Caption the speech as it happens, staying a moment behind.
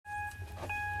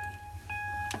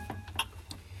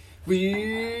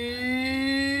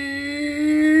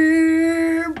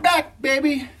We're back,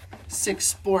 baby. Six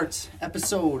Sports,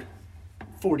 episode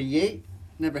 48.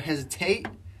 Never hesitate.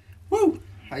 Woo!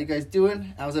 How you guys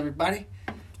doing? How's everybody?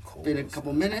 Been a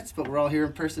couple minutes, but we're all here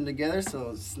in person together,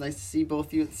 so it's nice to see both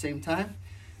of you at the same time.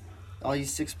 All you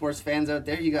Six Sports fans out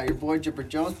there, you got your boy Jipper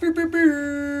Jones.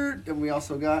 And we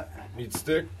also got Meat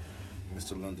Stick.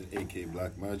 Mr. London, a.k.a.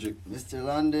 Black Magic. Mr.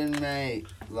 London, mate.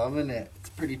 Loving it. It's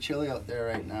pretty chilly out there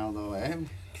right now, though, eh?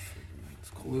 It's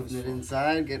cold. Moving it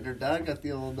inside, getting her done. Got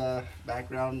the old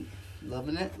background.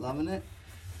 Loving it.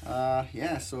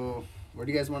 Yeah, so where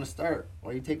do you guys want to start?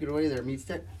 Why you take it away there, Meat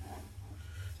Stick?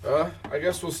 I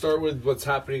guess we'll start with what's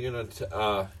happening in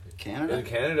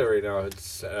Canada right now.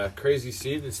 It's a crazy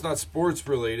scene. It's not sports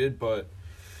related, but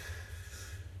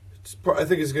I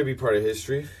think it's going to be part of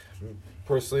history.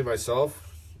 Personally, myself.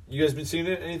 You guys been seeing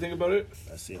it? Anything about it?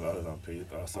 I see a lot of it on page.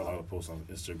 I saw a lot of posts on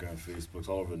Instagram, Facebook. It's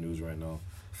all over the news right now.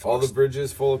 All the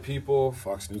bridges full of people.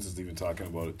 Fox News is even talking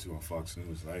about it too on Fox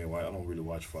News. I don't really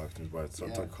watch Fox News, but I saw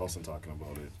Tucker Carlson talking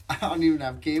about it. I don't even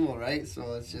have cable, right?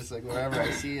 So it's just like wherever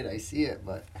I see it.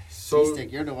 But So, Meat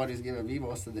Stick, you're the one who's giving me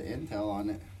most of the intel on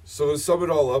it. So to sum it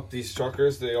all up, these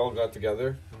truckers, they all got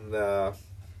together. And, a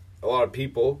lot of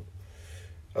people.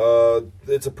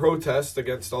 It's a protest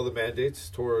against all the mandates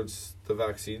towards the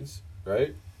vaccines,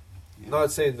 right? Yeah.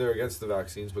 Not saying they're against the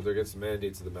vaccines, but they're against the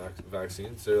mandates of the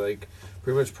vaccines. They're like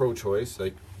pretty much pro-choice,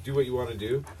 like do what you want to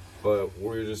do, but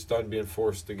we're just done being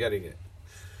forced to getting it.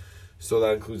 So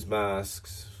that includes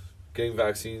masks, getting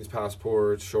vaccines,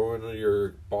 passports, showing your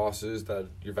bosses that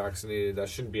you're vaccinated. That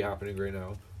shouldn't be happening right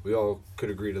now. We all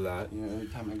could agree to that. You know, every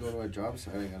time I go to a job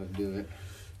site, I gotta do it.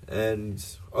 And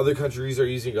other countries are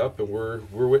easing up, and we're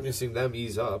witnessing them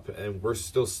ease up, and we're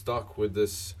still stuck with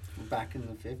this. We're back in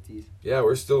the 50s. Yeah,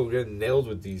 we're still getting nailed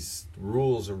with these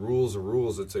rules.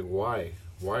 It's like, why?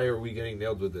 Why are we getting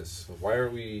nailed with this? Why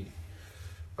aren't we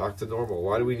back to normal?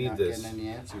 Why do we We're need not this? getting any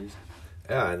answers.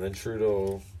 Yeah, and then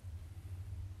Trudeau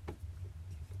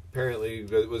apparently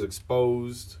it was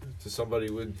exposed to somebody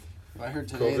with I heard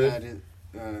today COVID.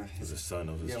 that It's the son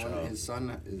of his child. when his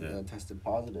son is tested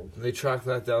positive. And they track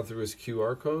that down through his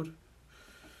QR code.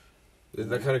 Isn't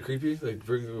that kind of creepy?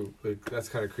 That's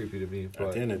kind of creepy to me. But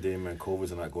At the end of the day, man,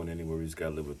 COVID's not going anywhere. We just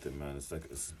gotta live with it, man. It's like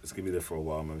it's gonna be there for a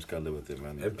while, man. We just gotta live with it,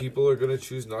 man. and people are gonna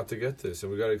choose not to get this, and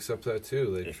we gotta accept that too.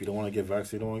 Like, If you don't want to get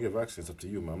vaccinated, you don't want to get vaccinated. It's up to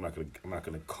you, man. I'm not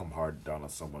gonna come hard down on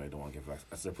someone that don't want to get vaccinated.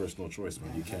 That's their personal choice,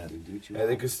 man. You can't. yeah,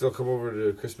 they could still come over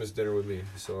to Christmas dinner with me.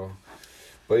 So,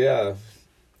 but yeah,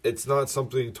 it's not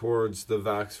something towards the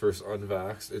vax versus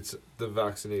unvax. It's the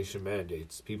vaccination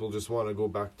mandates. People just want to go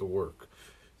back to work.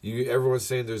 Everyone's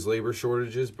saying there's labor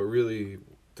shortages, but really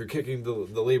they're kicking the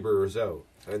laborers out,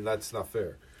 and that's not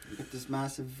fair. You got this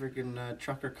massive freaking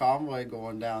trucker convoy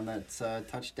going down that's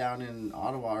touched down in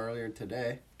Ottawa earlier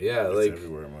today. Yeah, It's like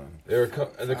everywhere, man. they're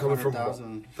coming from.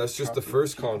 500,000 That's just the truckers.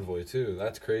 first convoy too.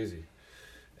 That's crazy.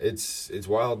 It's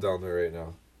wild down there right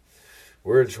now.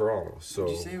 We're in Toronto, so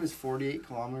Did you say it was 48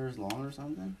 kilometers long or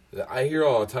something? I hear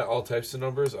all types of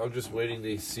numbers. I'm just waiting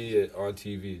to see it on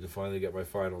TV to finally get my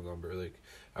final number. Like,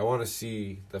 I want to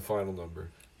see the final number.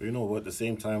 But you know what? At the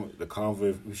same time,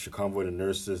 we should convoy the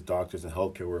nurses, doctors, and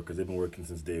healthcare workers. They've been working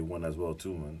since day one as well,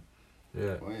 too, man.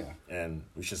 Yeah. Oh, yeah. And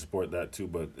we should support that too.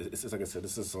 But it's just like I said,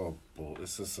 this is all bull.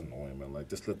 It's just annoying, man. Like,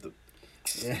 just let the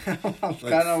Yeah, I'm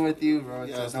kind of with you, bro.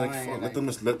 yeah, it's like annoying, fuck, and let them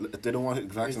just if they don't want to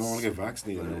get vaccinated, don't want to get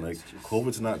vaccinated. Man. Like, it's just-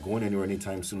 COVID's not going anywhere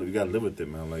anytime soon. We gotta live with it,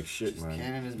 man. Like shit, Just man.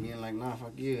 Canada's being like, nah,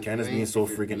 fuck you. Canada's Right? being so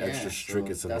If you're- freaking extra strict,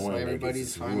 it's that's annoying, why like, everybody's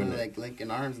it's finally ruining it. like linking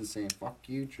arms and saying, fuck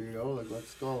you, Trudeau. Like,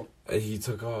 let's go. And he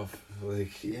took off.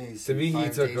 Like, Yeah, he's to me, he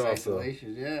 5 took days off though,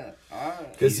 isolation. Yeah,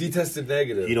 alright. because he tested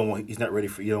negative. He's not ready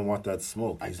for. You don't want that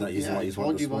smoke. I He's told- not. He's yeah, not. I He's told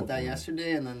want the you about smoke, that man.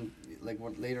 yesterday, and then like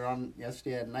later on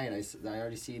yesterday at night, I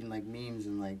already seen like memes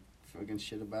and like fucking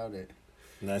shit about it.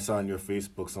 And I saw on your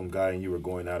Facebook some guy and you were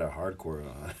going at it hardcore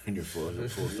in your post.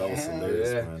 That was Yeah.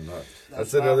 hilarious, Yeah. man.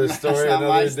 That's not- another that's story, not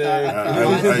my another day.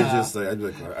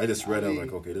 I just read. I was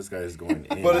like, okay, this guy is going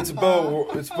in. But it's about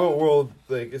world,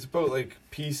 like it's about like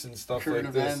peace and stuff Current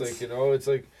like this. events. Like, you know, it's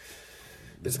like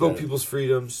This it's about guy- people's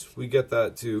freedoms. We get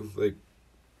that too. Like,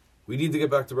 we need to get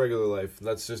back to regular life. And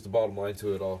that's just the bottom line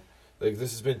to it all. Like,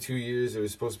 this has been 2 years. It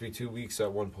was supposed to be 2 weeks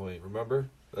at one point. Remember?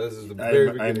 This is the very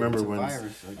beginning. I remember It's a when,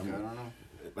 virus. Like, I don't know.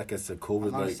 like I said, I'm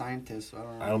COVID. not a Like scientist, so I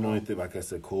don't know. I don't know anything. Like I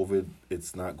said, COVID.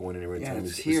 It's not going anywhere. Yeah, anytime.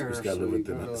 it's We here, just gotta so live you with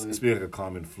it. gotta, It's like- being like a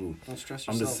common flu. Don't stress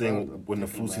I'm yourself just saying out when the thinking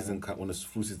flu about season it. when the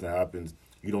flu season happens,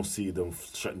 you don't see them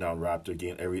shutting down Raptor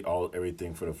again.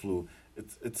 Everything for the flu.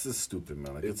 It's just stupid,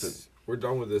 man. Like We're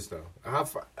done with this now.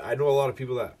 I know a lot of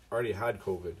people that already had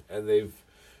COVID and they've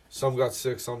Some got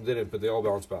sick, some didn't, but they all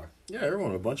bounced back. Yeah,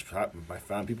 everyone, a bunch of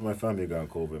people in my family got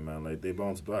COVID, man. Like, they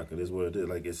bounced back. It is what it is.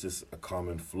 Like, it's just a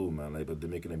common flu, man. Like, but they're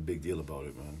making a big deal about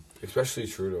it, man. Especially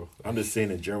Trudeau. I'm just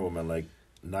saying in general, man. Like,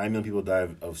 9 million people die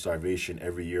of starvation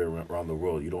every year around the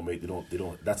world. They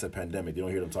don't. That's a pandemic. You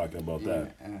don't hear them talking about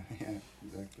that. Yeah,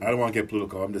 exactly. I don't want to get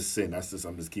political. I'm just saying I'm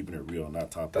just keeping it real on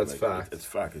that topic. That's like, fact. It's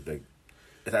fact. It's like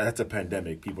that's a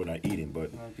pandemic. People are not eating,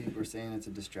 but A lot of people are saying it's a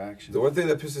distraction. The one thing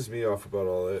that pisses me off about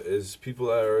all it is people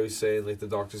that are always saying, like, the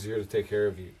doctor's here to take care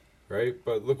of you, right?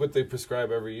 But look what they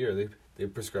prescribe every year. They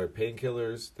prescribe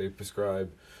painkillers. They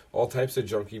prescribe all types of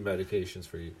junky medications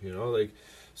for you, you know? Like,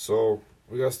 so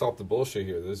we got to stop the bullshit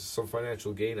here. There's some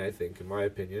financial gain, I think, in my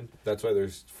opinion. That's why they're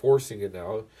forcing it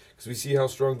now, because we see how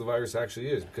strong the virus actually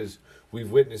is, because we've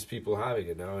witnessed people having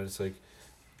it now, and it's like,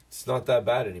 it's not that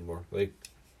bad anymore. Like,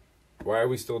 why are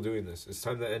we still doing this? It's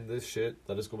time to end this shit.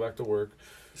 Let us go back to work.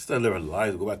 Instead of living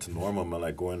lives, go back to normal, man.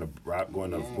 Like going to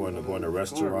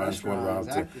restaurants, going around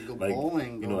exactly. to Go like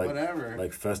bowling, you know, like whatever.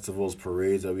 like festivals,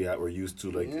 parades that we're used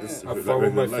to. Like Have fun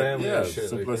with my family yeah, and shit.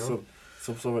 simple, Like, you know?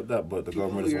 stuff like that. But the People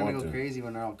government are doesn't gonna want go to. crazy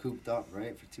when they're all cooped up,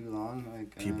 right, for too long.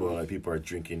 Like People are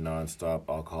drinking nonstop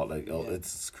alcohol. Like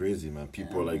it's crazy, man.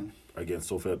 People are man. are getting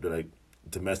so fed up. They're like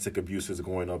domestic abuse is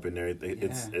going up in there.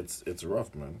 It's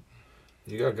rough, man.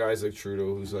 You got guys like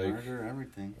Trudeau who's like, murder,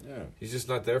 everything. Yeah. he's just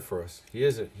not there for us. He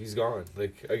isn't. He's gone.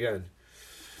 Like, again.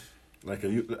 Like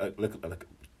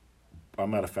I'm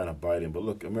not a fan of Biden, but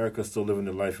look, America's still living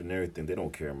their life and everything. They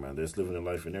don't care, man. They're just living their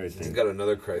life and He's everything. got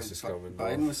another crisis coming.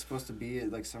 Biden was supposed to be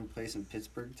at like some place in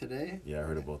Pittsburgh today. Yeah, I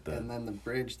heard about that. And then the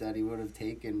bridge that he would have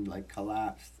taken like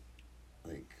collapsed,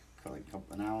 like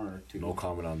an hour or two. No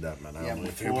comment on that, man. I Yeah, don't know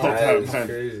anything before- about That that, is man.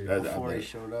 crazy. Before he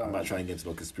showed up. I'm not trying to get into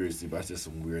no conspiracy, but that's just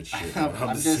some weird shit. man.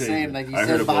 I'm just saying, like you I heard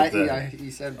said, about Biden. that.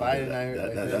 He said Biden. I heard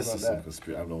That's about just some that.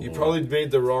 conspiracy. I don't know. You probably made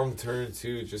the wrong turn,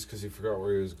 too, just because he forgot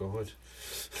where he was going.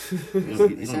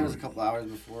 He said it was a couple hours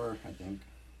before, I think.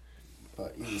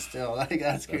 But even still, like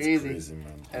that's crazy.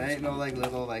 man. It ain't no like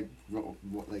little like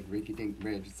rinky dink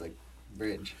bridge. It's like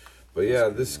bridge. But yeah,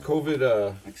 this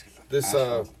COVID, this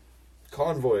Ashland.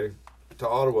 convoy to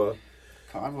Ottawa,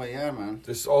 Conway, yeah, man.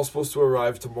 this is all supposed to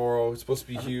arrive tomorrow. It's supposed to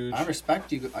be huge. I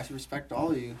respect you. I respect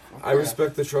all of you. I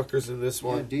respect the truckers in this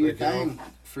one. Yeah, do your Like, you know, thing.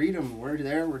 Freedom. We're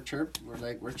there. We're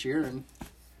we're cheering.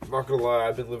 I'm not gonna lie,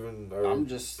 I've been living a I'm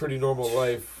just pretty normal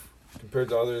life compared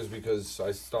to others because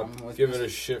I stopped I'm with giving Mr. a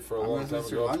shit for a I'm long with time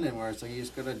Mr. ago. London, where it's like you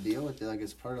just gotta deal with it. Like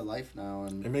it's part of life now.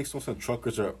 It And makes no sense.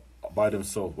 Truckers are by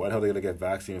themselves. Why the hell are they gonna get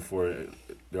vaccinated for it?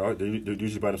 They're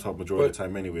usually by themselves majority of the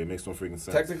time anyway. It makes no freaking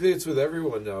sense. Technically, it's with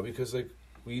everyone now because like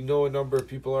we know a number of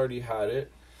people already had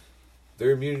it. Their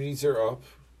immunities are up.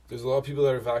 There's a lot of people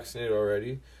that are vaccinated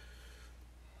already.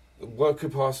 What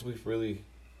could possibly really,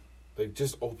 like,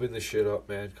 just open the shit up,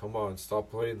 man? Come on, stop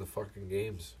playing the fucking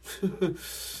games.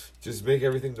 Just make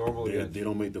everything normal They again.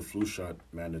 don't make the flu shot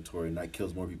mandatory, and that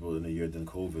kills more people in a year than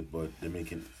COVID. But they're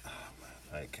making. Oh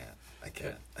man, I can't.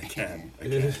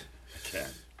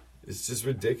 It's just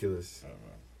ridiculous, I don't know.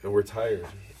 and we're tired.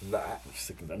 That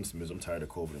I'm tired of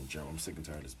COVID in general. I'm sick and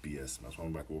tired of this BS. That's why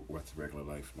I'm back to regular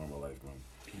life, normal life,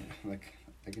 man. like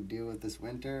I could deal with this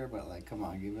winter, but like, come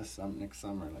on, give us some next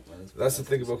summer. Like, let us That's the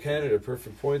thing about Canada.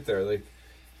 Perfect point there. Like,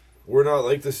 we're not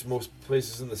like this most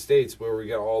places in the States where we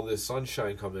get all this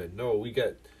sunshine come in. No, we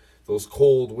get those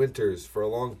cold winters for a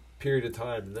long period of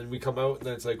time, and then we come out, and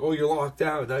then it's like, oh, you're locked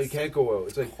down. Now you can't go out.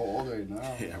 It's like, colder now.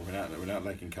 Yeah, we're not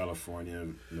like in California,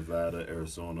 Nevada,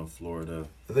 Arizona, Florida.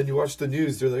 and then you watch the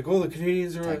news. They're like, oh, the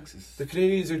Canadians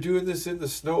are doing this in the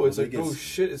snow. It's Well, like, they oh get-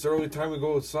 shit, it's the only time we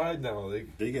go outside now.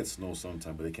 Like, They get snow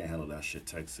sometime, but they can't handle that shit.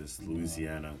 Texas,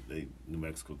 Louisiana, New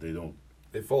Mexico,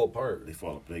 they fall apart. they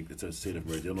fall up. It's a state of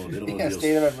emergency. They don't know Yeah, the state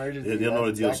deals. of emergency. They don't know the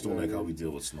that's deals. exactly Don't what like it how is. we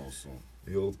deal with snow. So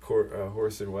The old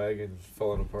horse and wagon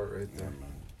falling apart right yeah, there.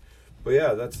 man. But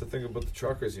yeah, that's the thing about the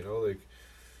truckers, you know, like,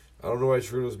 I don't know why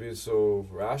Trudeau's being so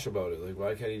rash about it. Like,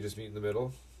 why can't he just meet in the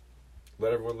middle?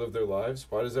 Let everyone live their lives?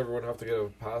 Why does everyone have to get a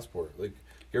passport? Like,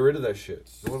 get rid of that shit.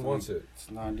 No one wants it.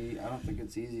 It's not. I don't think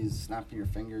it's easy as snapping your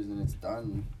fingers and it's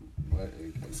done. But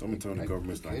Someone telling the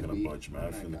government's not could gonna be. budge, man. I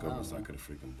Like, feel the I government's don't not gonna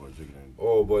freaking budge. They're gonna-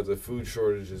 Oh, but the food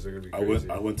shortages are going to be crazy.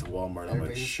 I went to Walmart. I'm like,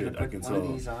 Everybody's shit. gonna I can put one of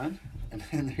tell. these on, and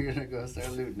then they're gonna go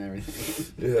start looting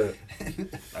everything. Yeah.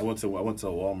 I went to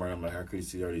Walmart. I'm like, how could you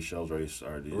see already shelves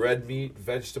already? Red meat,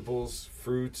 vegetables,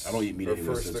 fruits. I don't eat meat are anyway,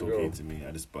 so first it's to okay go. to me.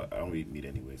 I don't eat meat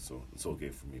anyway, so it's okay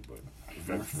for me.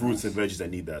 But fruits and veggies, I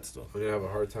need that stuff. I'm going to have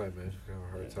a hard time, man. I'm going to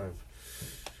have a hard time.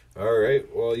 All right.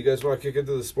 Well, you guys want to kick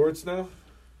into the sports now?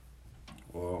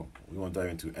 Well, we want to dive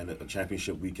into a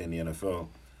championship weekend in the NFL.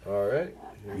 All right.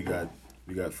 We got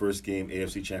We got first game,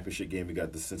 AFC Championship game. We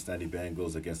got the Cincinnati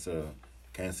Bengals against the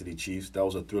Kansas City Chiefs. That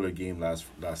was a thriller game last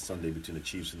Sunday between the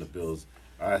Chiefs and the Bills.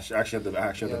 I actually have the I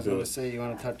was going to say, you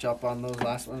want to touch up on those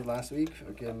last ones last week?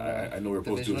 Again, I know we're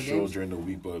supposed to do a show during the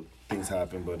week, but things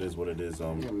happen. But it is what it is.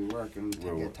 yeah, we work and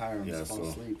get tired and fall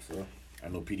asleep. So I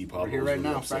know PD Pablo here right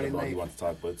now, Friday night. He wants to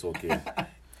talk, but it's okay.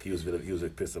 He was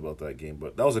pissed about that game,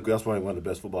 but that's probably one of the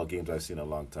best football games I've seen in a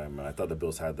long time, man. I thought the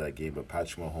Bills had that game, but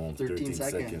Patrick Mahomes, 13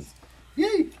 seconds.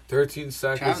 Yay! 13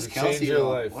 seconds to change your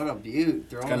life. What a beaut.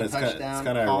 Throwing a touchdown, it's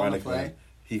kind of ironic, man.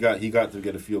 He got to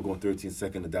get a field goal in 13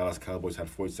 seconds. The Dallas Cowboys had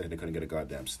 40 seconds. They couldn't get a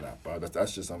goddamn snap. But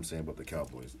that's just what I'm saying about the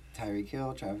Cowboys. Tyreek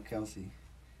Hill, Travis Kelce.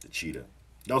 The cheetah.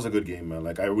 That was a good game, man.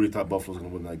 Like, I really thought Buffalo was going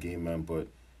to win that game, man, but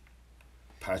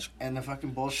and the fucking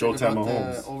bullshit about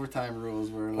the overtime rules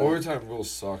were like, overtime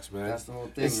rules sucks, man. That's the whole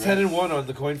thing. It's right? 10-1 on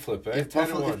the coin flip, eh? If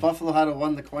Buffalo had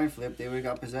won the coin flip, they would have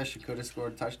got possession, could have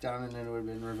scored a touchdown, and then it would have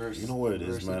been reversed. You know what it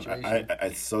is, man?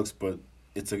 It sucks, but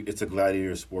it's a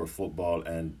gladiator sport, football,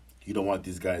 and you don't want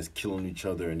these guys killing each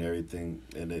other and everything.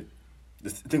 And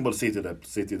think about the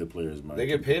safety of the players, man. They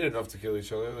get paid enough to kill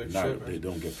each other. Like shit, they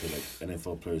don't get paid like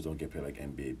NFL players don't get paid like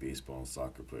NBA, baseball, and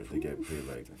soccer players. They get paid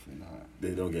like definitely not.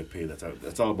 They don't get paid.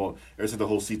 That's all about. Ever since the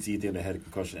whole CTE thing, the head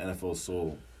concussion, NFL.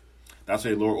 So that's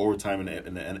why they lower overtime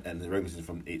and the regular season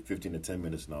from 15 to 10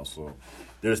 minutes now. So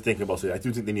they're just thinking about it. I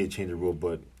do think they need to change the rule,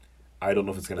 but I don't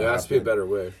know if it's gonna happen. There has to be a better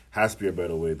way. Has to be a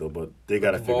better way though, but they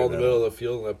gotta figure ball that in the middle out. of the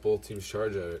field and let both teams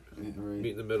charge at it. Yeah, right.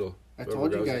 Meet in the middle. I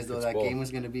told you guys though that game was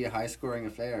going to be a high-scoring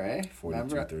affair, eh?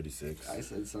 42-36.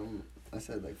 I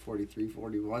said like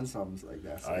 43-41, something like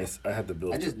that. So I had the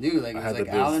Bills. I just knew like it was like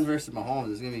Allen versus Mahomes. It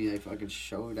was going to be like fucking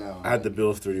showdown. I had the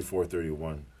Bills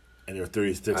 34-31, and they were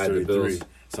 36-33.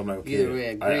 So I'm like, okay, either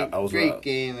way, great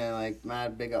game, and like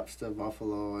mad big ups to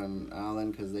Buffalo and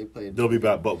Allen because they played. They'll be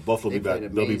back. Buffalo will be back.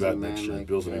 They'll be back next year. Like,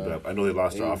 Bills will be back. I know they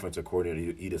lost their offensive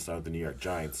coordinator. He decided with the New York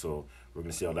Giants, so we're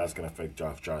gonna see how that's gonna affect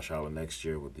Josh Allen next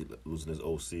year with losing his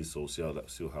OC. So we'll see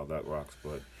how that rocks.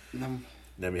 But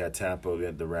then we had Tampa. We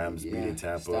had the Rams beating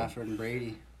Tampa. Stafford and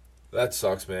Brady. That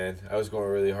sucks, man. I was going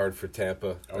really hard for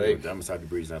Tampa. I'm just happy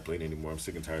Brady's not playing anymore. I'm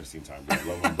sick and tired of seeing Tom Brady.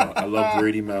 I love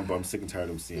Brady, man, but I'm sick and tired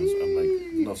of him seeing him. So I'm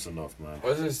like, enough's enough, man.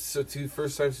 Wasn't it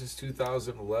first time since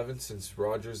 2011 since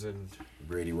Rodgers and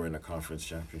Brady were in a conference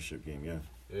championship game? Yeah.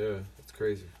 Yeah, that's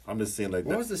crazy. I'm just saying, like,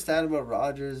 what was the stat about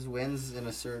Rodgers wins in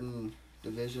a certain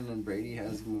division and Brady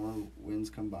has more wins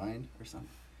combined or something?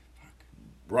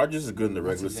 Rodgers is good in the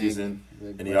regular season,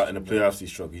 and in the playoffs he's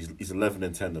struggling. He's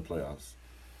 11-10 in the playoffs.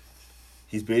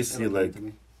 He's basically like,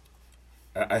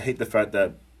 I hate the fact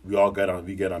that we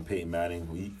get on Peyton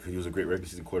Manning. He was a great regular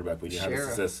season quarterback, but he didn't have the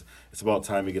success. It's about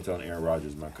time we get on Aaron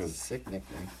Rodgers, man. Cause sick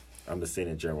nickname. I'm just saying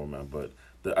in general, man. But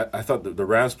I thought the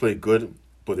Rams played good,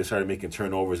 but they started making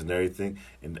turnovers and everything.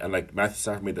 And like Matthew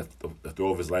Stafford made the throw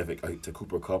of his life to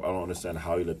Cooper Kupp. I don't understand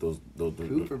how he let those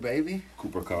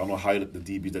Cooper Kupp. I don't know how he let the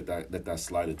DBs let that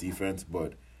slide of defense,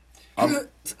 but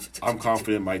I'm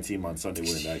confident my team on Sunday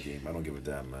winning that game. I don't give a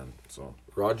damn, man. So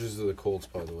Rodgers of the Colts,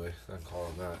 by the way. I'm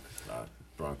calling that.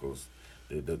 Broncos.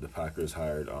 The Packers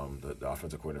hired the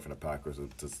offensive coordinator from the Packers.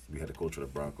 We had a coach for the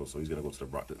Broncos, so he's gonna go to the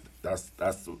Broncos.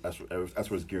 That's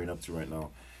where it's gearing up to right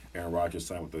now. Aaron Rodgers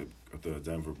signed with the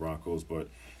Denver Broncos, but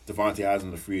Devontae Adams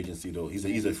in the free agency though. He's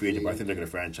a free agent, but I think they're gonna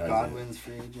franchise. Godwin's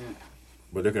free agent.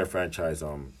 But they're gonna franchise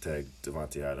tag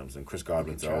Devontae Adams, and Chris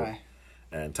Godwin's out.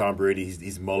 And Tom Brady,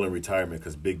 he's mulling retirement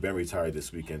because Big Ben retired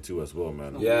this weekend too as well,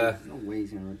 man. Yeah. No way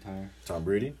he's gonna retire. Tom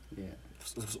Brady? Yeah.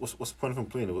 What's the point of him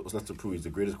playing? What's left to prove? He's the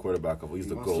greatest quarterback of all. He's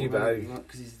the GOAT.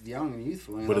 Because he's young and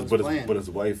youthful. And but his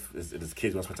wife, his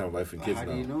kids, wants to spend time with wife and kids now.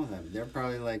 How do you know that? They're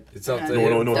probably like, it's up to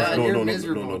you're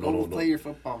miserable. Go play your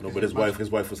football. No, but his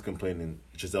wife was complaining.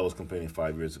 Giselle was complaining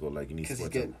 5 years ago, like, you need to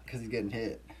because he's getting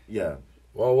hit. Yeah.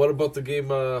 Well, what about the game?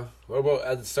 What about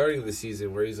at the starting of the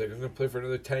season where he's like, I'm going to play for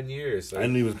another 10 years? Like, I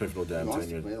knew he was playing for no damn 10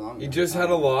 years. He just had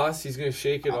a loss. He's going to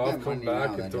shake it off, come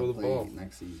back, and throw the ball.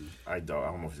 Next season. I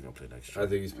don't know if he's going to play next year. I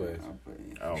think he's playing.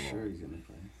 I don't know. Sure he's going to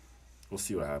play. We'll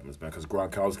see what happens, man. Because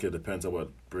Gronkowski depends on what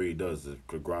Brady does.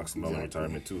 Gronk's in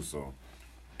retirement too, so.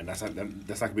 And that's not going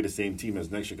to be the same team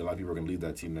as next year. 'Cause a lot of people are going to leave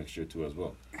that team next year too as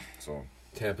well. So.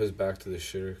 Tampa's back to the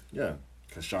shitter. Yeah.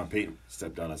 Because Sean Payton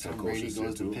stepped down as head coach this year, too. Brady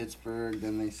goes to Pittsburgh,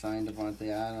 then they signed Devontae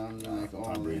Adams.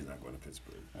 Tom Brady's not going to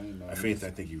Pittsburgh. I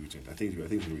think he retired. I think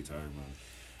he's retired, man.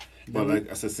 But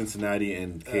like I said, Cincinnati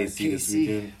and KC this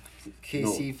weekend.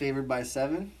 KC favored by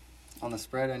 7 on the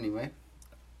spread anyway.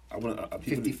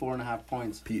 54.5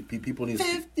 points. People need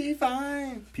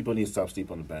 55. People need to stop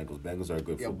sleeping on the Bengals. Bengals are a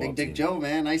good football Big Dick team. Joe,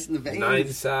 man, nice in the veins. 9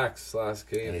 sacks last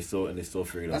game, and they still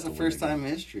figured out. That's the first time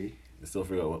in history. They still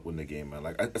figured out what win the game, man.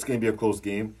 Like it's gonna be a close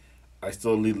game. I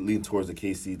still lean towards the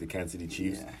Kansas City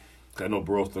Chiefs. Yeah. I know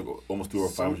Burrow almost threw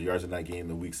over 500 yards in that game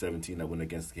in Week 17 that went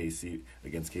against KC.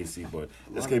 But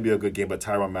it's going to be a good game. But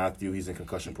Tyrann Mathieu, he's in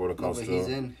concussion protocol No, but still. he's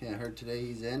in. Yeah, I heard today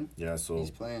he's in. Yeah, so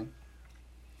he's playing.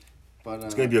 But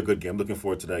it's going to be a good game. Looking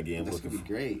forward to that game. This would be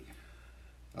great.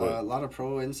 But, a lot of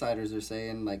pro insiders are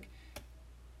saying, like,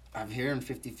 I'm hearing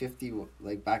 50-50,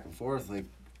 like, back and forth. Like,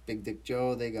 Big Dick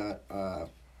Joe, they got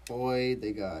Boyd,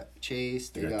 they got Chase,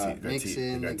 they got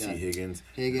Mixon, they got T.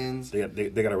 Higgins. They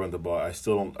got to run the ball. I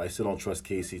still don't trust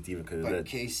KC even because but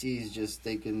KC is just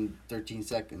taking 13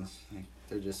 seconds. Like,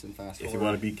 they're just in fast. If you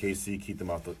want to beat KC, keep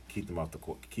Patrick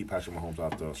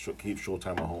Mahomes keep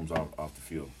Showtime Mahomes off the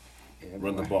field. Yeah,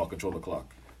 run the ball, control the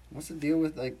clock. What's the deal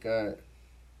with like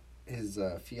his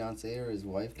fiance or his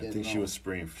wife? I think she was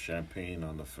spraying champagne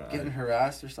on the getting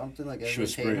harassed or something like. She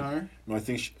was spraying on her. No, I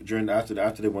think after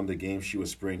they won the game, she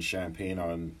was spraying champagne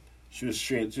on. She was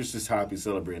just happy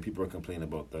celebrating. People are complaining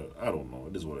about that. I don't know.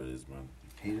 It is what it is, man.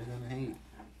 Haters gonna hate.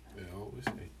 They always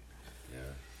hate.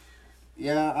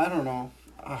 Yeah, I don't know.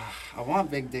 I want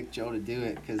Big Dick Joe to do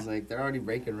it because like they're already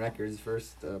breaking records.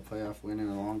 First playoff win in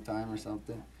a long time or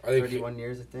something. 31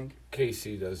 years, I think.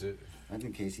 KC does it. I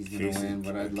think Casey's gonna win,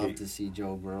 but I'd love to see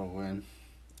Joe Burrow win.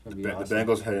 The awesome.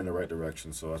 Bengals head in the right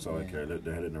direction, so that's all I care.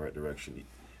 They're headed in the right direction.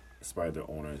 Despite their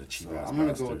owner, the cheap ass. I'm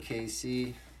gonna go with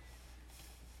KC.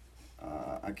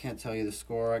 I can't tell you the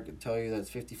score. I can tell you that's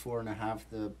 54.5.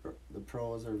 The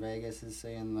pros or Vegas is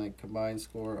saying like combined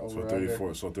score over.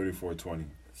 So 34-20.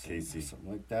 KC.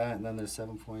 Something like that, and then there's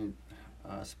 7-point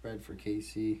spread for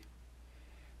KC.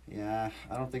 Yeah,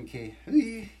 I don't think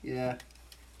Yeah,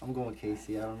 I'm going with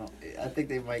KC. I don't know. I think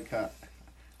they might cut.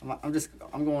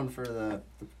 I'm going for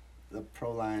the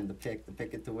pro line, the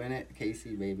pick it to win it.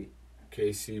 KC baby.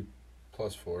 KC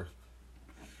 +4.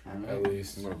 Right. At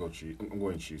least. I'm gonna go Chiefs. I'm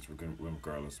going Chiefs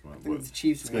regardless, man. I think the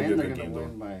Chiefs win. They're gonna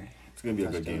win by. It's gonna be a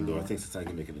good game though. I think Cincinnati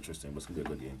can make it interesting, but it's gonna be a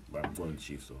good game. But I'm going the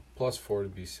Chiefs though. +4 to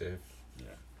be safe. Yeah.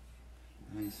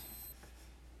 Nice.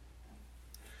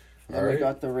 Then we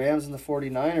got the Rams and the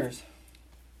 49ers.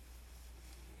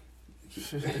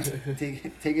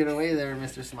 take it away there,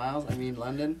 Mr. Smiles. I mean,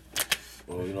 London.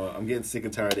 Well, I'm getting sick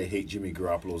and tired. I hate Jimmy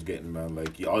Garoppolo's getting, man.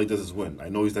 Like, all he does is win. I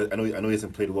know he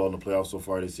hasn't played well in the playoffs so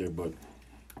far this year, but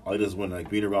all he does is win. Like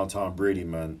being around Tom Brady,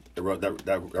 man. That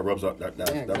rubs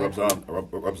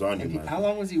on you, man. How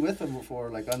long was he with him before?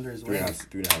 Like under his wing?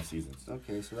 3.5 seasons.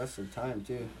 Okay, so that's some time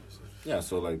too. Yeah,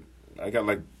 so like I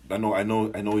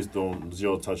know he's thrown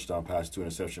 0 touchdown pass, 2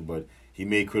 interception, but he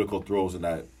made critical throws in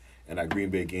that Green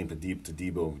Bay game to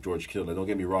Debo, George Kittle. Like, don't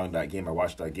get me wrong, that game I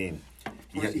watched that game.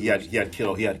 He had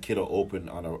Kittle open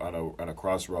on a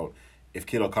cross route. If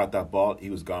Kittle caught that ball, he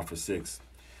was gone for 6.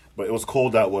 But it was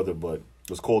cold that weather. But it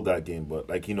was cold that game. But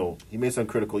like he made some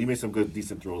good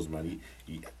decent throws, man.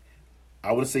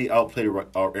 I wouldn't say he outplayed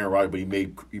Aaron Rodgers, but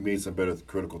he made some better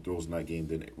critical throws in that game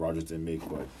than Rodgers didn't make.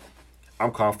 But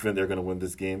I'm confident they're gonna win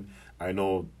this game. I don't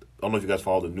know if you guys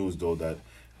follow the news though that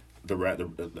the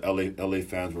LA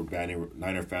fans were banning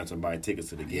Niner fans from buying tickets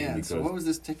to the game. Yeah. Because So what was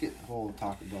this ticket whole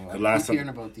talk about? Hearing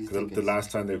about these tickets. The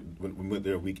last time when we went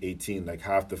there, Week 18, like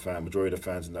majority of the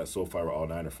fans in that SoFi were all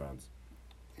Niner fans.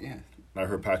 Yeah. I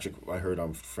heard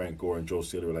Frank Gore and Joe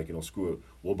Staley were like, screw it,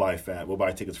 we'll buy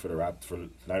tickets for the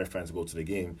Niner fans to go to the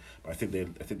game. But I think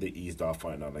they eased off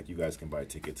on it. Like, you guys can buy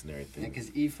tickets and everything. Yeah, because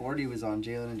E40 was on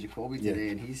Jalen and Jacoby today,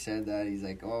 and he said that he's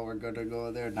like, oh, we're gonna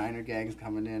go there. Niner gang's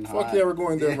coming in. Fuck yeah, we're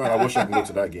going there, man. I wish I could go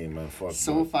to that game, man. Fuck.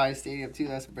 SoFi Stadium too.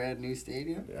 That's a brand new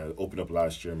stadium. Yeah, it opened up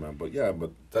last year, man. But yeah,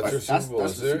 but that's your Super Bowl.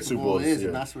 That's what Super Bowl is, yeah.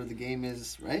 And that's where the game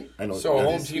is, right? I know. So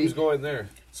home team's going there.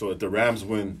 So if the Rams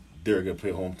win, they're gonna play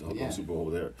home to Super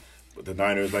Bowl there. But the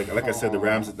Niners, like I said, the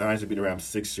Niners have been around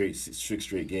six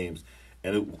straight games.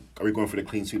 And are we going for the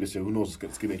clean sweep this year? Who knows? It's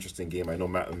going to be an interesting game. I know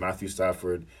Matthew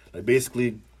Stafford. Like,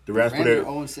 basically, the Rams put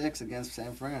 0-6 against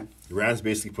San Fran. The Rams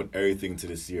basically put everything into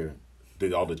this year.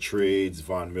 Did all the trades,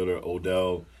 Von Miller,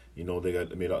 Odell. They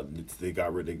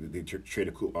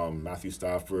traded Matthew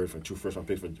Stafford from 2 first-round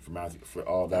picks for Matthew for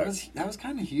all that. That was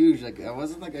kind of huge. Like, it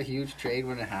wasn't like a huge trade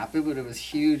when it happened, but it was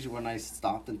huge when I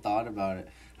stopped and thought about it.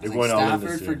 I was like,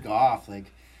 Stafford for Goff,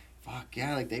 like, fuck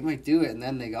yeah, like they might do it. And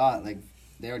then they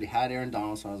already had Aaron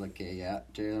Donald, so I was like, okay, yeah,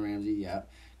 Jalen Ramsey, yeah.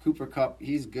 Cooper Kupp,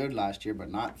 he's good last year, but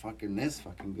not fucking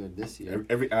good this year.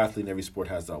 Every athlete in every sport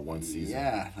has that one season.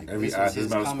 Yeah, like every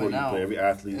athlete, no matter sport you play, every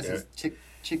athlete. This is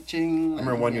ching. I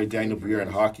remember one year Daniel Briere in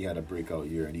hockey had a breakout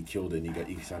year, and he killed it. And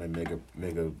he signed a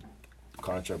mega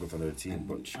contract with another team.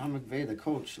 But Sean McVay, the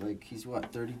coach, like he's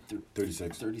what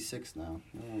 36 now.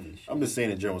 Holy shit. I'm just saying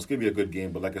in general, it's gonna be a good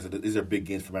game. But like I said, these are big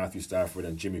games for Matthew Stafford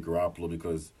and Jimmy Garoppolo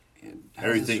because How's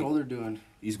Everything. his shoulder doing?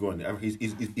 He's going.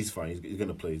 He's fine. He's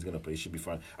gonna play. He's gonna play. He should be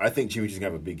fine. I think Jimmy's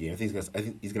gonna have a big game. I think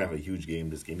he's gonna have a huge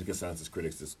game this game. He's gonna silence his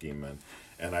critics this game, man.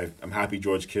 And I'm happy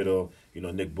George Kittle,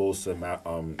 Nick Bosa,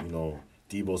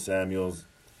 Debo Samuels,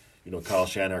 Kyle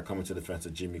Shanahan are coming to the defense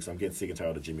of Jimmy because I'm getting sick and tired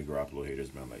of the Jimmy Garoppolo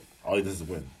haters, man. Like all he does is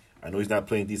win. I know he's not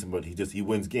playing decent, but he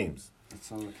wins games.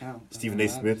 That's all that counts. Stephen A.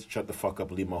 Smith, shut the fuck up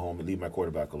and leave my home and leave my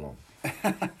quarterback alone.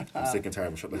 I'm sick and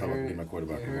tired of shut the hell up and leave my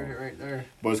quarterback alone. Heard it right there.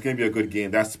 But it's going to be a good game.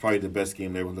 That's probably the best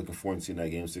game everyone's looking forward to seeing that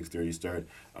game, 6:30 start.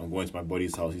 I'm going to my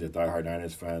buddy's house. He's a diehard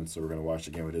Niners fan, so we're going to watch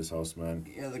the game at his house, man.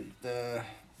 Yeah, the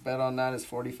bet on that is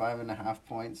 45.5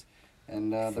 points.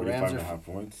 And the Rams are 45.5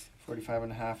 points.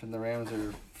 45.5, and the Rams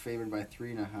are favored by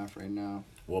 3.5 right now.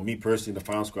 Well, me personally, the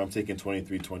final score, I'm taking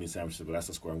 23-20 San Francisco. That's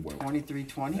the score I'm going with.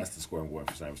 23-20? That's the score I'm going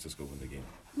for San Francisco win the game.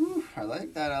 Whew, I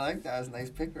like that. That's a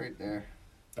nice pick right there.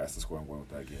 That's the score I'm going with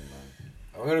that game, man.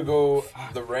 I'm going to go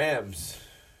the Rams.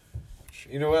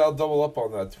 You know what? I'll double up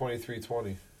on that,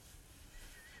 23-20.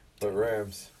 But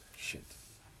Rams. Shit.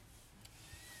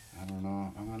 I don't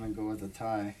know. I'm going to go with a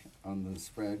tie on the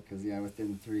spread because,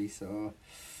 within 3, so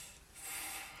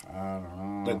I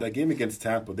don't know. That game against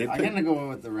Tampa, I'm going to go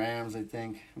with the Rams, I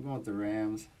think. I'm going with the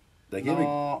Rams. I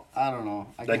don't know.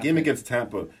 That game against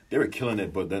Tampa, they were killing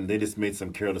it, but then they just made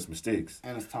some careless mistakes.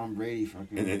 And it's Tom Brady.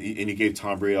 And he gave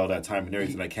Tom Brady all that time and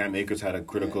everything. Like Cam Akers had a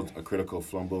critical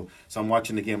fumble. So I'm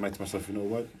watching the game like to myself, you know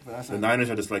what? The Niners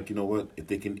are just like, you know what? If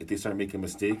they start making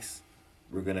mistakes,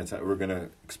 we're gonna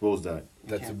expose that.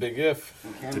 That's a big if.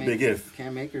 It's a big if.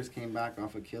 Cam Akers came back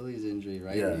off Achilles injury,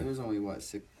 right? Yeah. He was only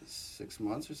six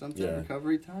months or something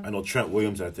recovery time. I know Trent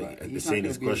Williams. I think they're saying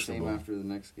he's questionable. Same after the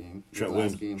next game. Trent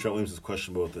Williams is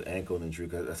questionable with the ankle injury.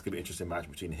 That's gonna be an interesting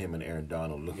match between him and Aaron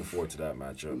Donald. Looking forward to that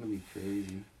matchup. It's gonna be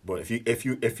crazy. But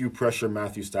if you pressure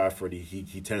Matthew Stafford,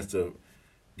 he tends to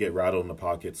get rattled in the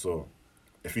pocket. So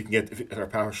if our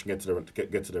power can get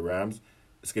to the Rams,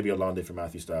 it's gonna be a long day for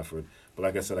Matthew Stafford. But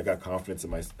like I said, I got confidence in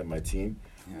my team.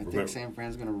 Yeah, I think San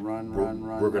Fran's gonna run.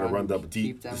 We're gonna run up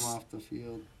deep. Keep them off the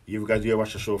field. You guys, you ever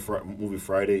watch the show movie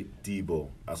Friday? Debo.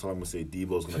 That's all I'm gonna say.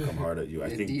 Debo's gonna come hard at you. I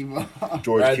think Debo.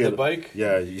 George Ride Kittle. the bike.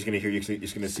 Yeah, you're gonna hear. You're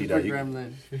gonna see that. You're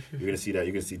Gremlin. gonna see that.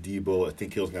 You're gonna see Debo. I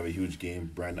think Hill's gonna have a huge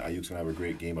game. Brandon Ayuk's gonna have a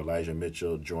great game. Elijah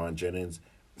Mitchell, Juwan Jennings.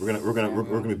 We're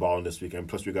gonna be balling this weekend.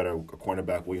 Plus, we got our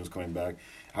cornerback Williams coming back.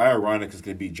 How ironic is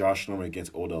gonna be Josh Norman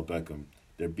against Odell Beckham.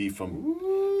 Their beef from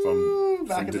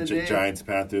the Giants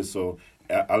Panthers. So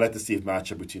I like to see a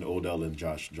matchup between Odell and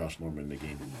Josh Norman in the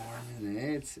game.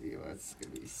 Norman, let's see what's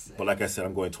gonna be sick. But like I said,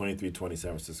 I'm going 23-20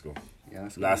 San Francisco. Yeah,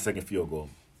 last second field goal.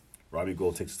 Robbie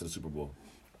Gould takes us to the Super Bowl.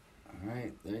 All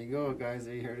right, there you go, guys.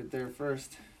 There you heard it there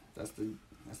first. That's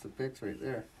the picks right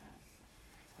there.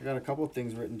 I got a couple of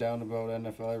things written down about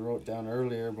NFL I wrote down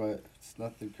earlier, but it's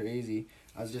nothing crazy.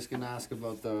 I was just gonna ask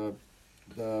about the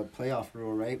playoff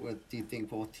rule, right? Do you think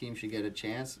both teams should get a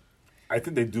chance? I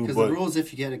think they do, because but the rule is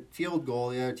if you get a field goal,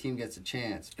 the other team gets a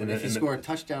chance. But if you score a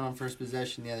touchdown on first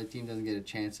possession, the other team doesn't get a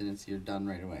chance, and you're done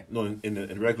right away. No, in the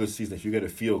regular season, if you get a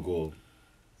field goal,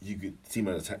 you could team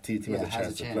has a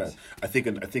chance to play. I think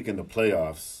in the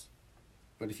playoffs.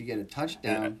 But if you get a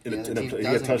touchdown, you get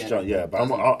a touchdown. But I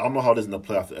don't know how it is in the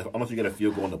playoffs. I don't know if you get a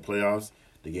field goal in the playoffs,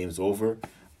 the game's over.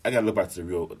 I gotta go back to the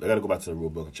rule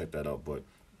book and check that out. But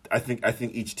I think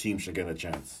each team should get a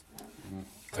chance.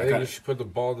 I think you should put the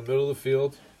ball in the middle of the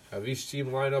field, have each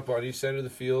team line up on each end of the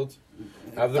field,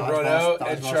 have them run out,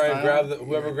 and try and grab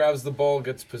whoever grabs the ball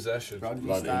gets possession. A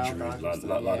lot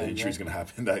of injuries gonna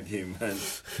happen in that game, man.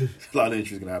 A lot of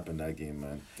injuries gonna happen in that game,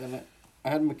 man. Then I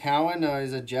had McCown.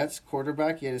 He's a Jets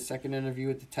quarterback. He had his second interview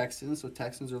with the Texans, so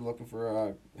Texans are looking for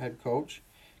a head coach.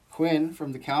 Quinn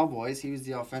from the Cowboys. He was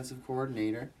the offensive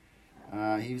coordinator.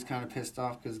 He was kind of pissed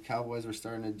off because the Cowboys were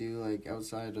starting to do like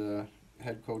outside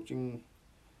head coaching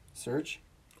search.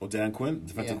 Oh, Dan Quinn,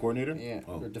 defensive coordinator? Yeah,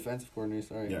 or defensive coordinator,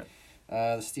 sorry. Yeah.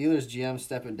 The Steelers GM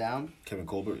stepping down. Kevin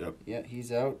Colbert, yep. Yeah,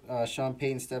 he's out. Sean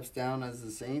Payton steps down as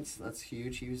the Saints. That's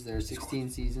huge. He was there 16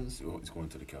 seasons. He's going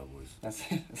to the Cowboys. That's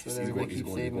what everybody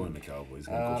keeps saying. He's going to the Cowboys. He's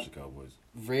going to coach the Cowboys.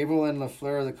 Vrabel and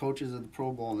LaFleur are the coaches of the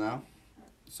Pro Bowl now.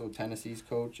 So Tennessee's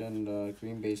coach and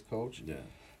Green Bay's coach. Yeah.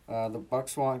 The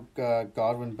Bucs want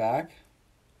Godwin back.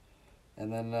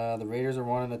 And then the Raiders are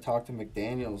wanting to talk to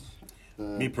McDaniels.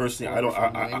 Me personally,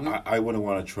 I wouldn't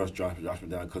want to trust Josh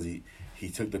McDaniels because he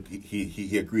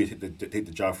agreed to take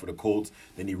the job for the Colts,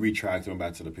 then he retracted him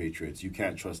back to the Patriots. You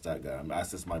can't trust that guy. That's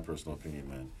just my personal opinion,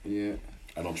 man. Yeah.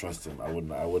 I don't trust him. I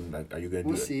wouldn't. Are you going to do it?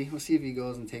 We'll see if he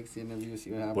goes and takes the interview, see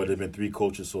what happens. But there have been 3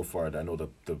 coaches so far. I know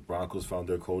the Broncos found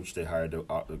their coach. They hired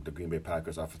the Green Bay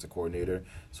Packers offensive coordinator.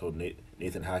 So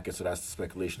Nathan Hackett. So that's the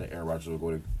speculation that Aaron Rodgers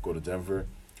will go to Denver.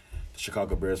 the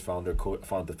Chicago Bears found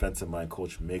found a defensive mind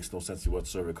coach makes no sense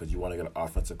whatsoever because you want to get an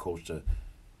offensive coach to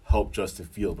help Justin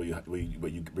Fields, but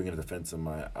you bring in a defensive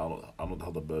mind. I don't know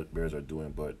how the Bears are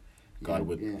doing, but God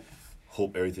would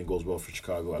hope everything goes well for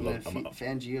Chicago.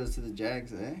 Fangio's to the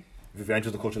Jags, eh?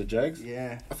 Fangio's the coach of the Jags?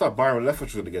 Yeah. I thought Byron Leftwich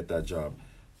was going to get that job.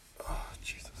 Oh,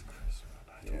 Jesus Christ,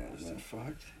 man. Yeah,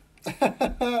 fucked.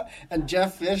 And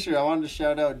Jeff Fisher, I wanted to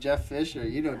shout out Jeff Fisher.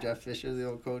 You know Jeff Fisher, the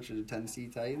old coach of the Tennessee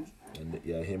Titans. And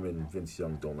him and Vince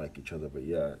Young don't like each other, but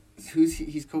yeah.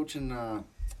 He's coaching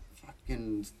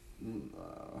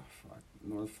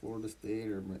North Florida State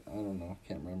or I don't know,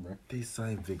 can't remember. They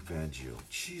signed Vic Fangio.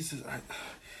 Jesus,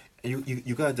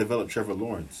 you gotta develop Trevor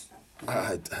Lawrence.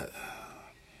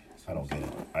 I don't get it.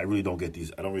 I really don't get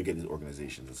these. I don't really get these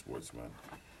organizations in sports, man.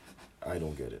 I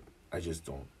don't get it. I just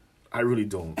don't. I really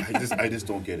don't. I just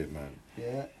don't get it, man.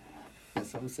 Yeah. Got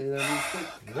something to say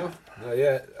that? No, not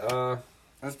yet.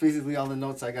 That's basically all the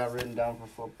notes I got written down for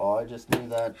football. I just knew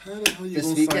that this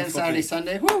gonna weekend, Saturday,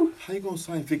 Sunday. Woo! How you gonna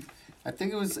sign Vic? I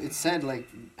think it said like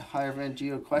hire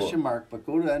Fangio question mark, but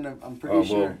go to the end. I'm pretty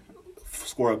sure.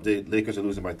 Score update: Lakers are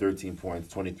losing by 13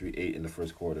 points, 23-8 in the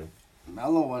first quarter.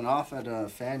 Melo went off at a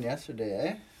fan yesterday,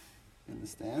 eh? In the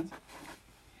stands.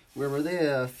 Where were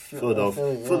they? Philadelphia.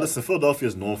 Listen, Philadelphia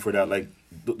is known for that. Like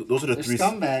those are the They're three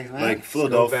scumbags, man. Like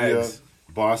Philadelphia, Scumbags.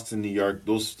 Boston, New York.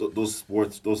 Those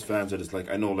those fans are just like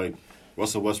I know. Like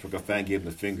Russell Westbrook, a fan gave him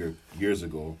the finger years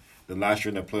ago. Then last year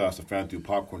in the playoffs, a fan threw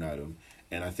popcorn at him,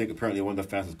 and I think apparently one of the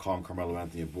fans was calling Carmelo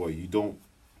Anthony a boy. You don't.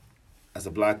 As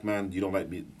a black man, you don't like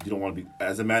me. You don't want to be.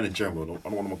 As a man in general, I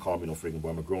don't want them to call me no freaking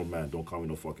boy. I'm a grown man. Don't call me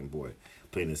no fucking boy.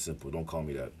 Plain and simple. Don't call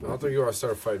me that. I don't think you want to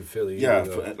start fighting Philly. Yeah,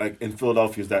 like in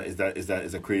Philadelphia,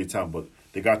 is a crazy town. But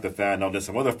they got the fan. Now there's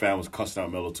some other fan was cussing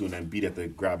out Melo too, and then beat at the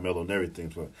grab Melo and everything.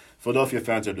 But Philadelphia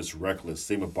fans are just reckless.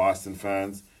 Same with Boston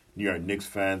fans, New York Knicks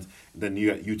fans, and then New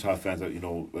York Utah fans. That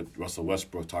with Russell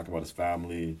Westbrook talking about his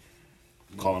family.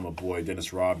 Call him a boy.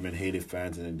 Dennis Rodman hated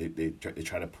fans, and then they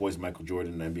try to poison Michael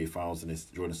Jordan in the NBA Finals,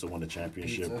 and Jordan still won the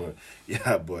championship.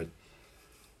 But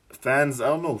fans, I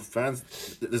don't know.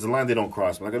 Fans, there's a line they don't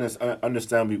cross. But I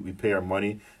understand we pay our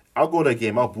money. I'll go to a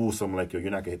game. I'll boo someone like, yo,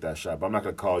 you're not gonna hit that shot. But I'm not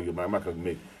gonna call you. I'm not gonna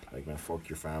make like, man, fuck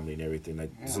your family and everything.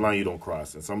 Like there's a line you don't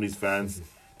cross. And some of these fans,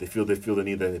 they feel the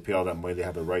need that they pay all that money. They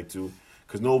have the right to.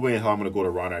 Because no way in hell I'm gonna go to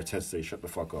Ron Artest and say, shut the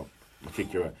fuck up. I'll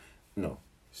kick your ass. No.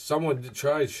 Someone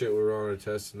tried shit with Ron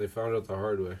Artest, and they found out the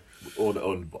hard way. In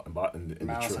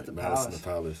Detroit, Madison, the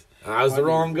Palace. I was the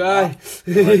wrong guy.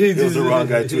 He was the wrong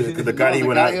guy too. Because the guy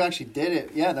who actually did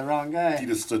it, the wrong guy. He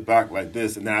just stood back like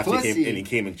this, and then after he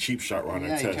came and cheap shot Ron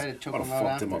Artest. He tried to choke him out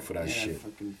fucked him up for that shit.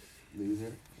 Fucking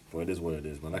loser. But it is what it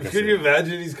is, man. Like Could you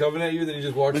imagine he's coming at you, then he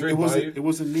just walks right by you? It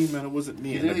wasn't me, man. It wasn't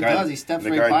me. He really does. He steps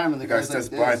right by him, and the guy steps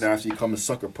by him after he come and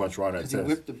sucker punch Ron Artest. He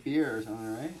whipped the beer or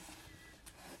something, right?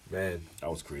 Man, that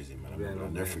was crazy, man. I'll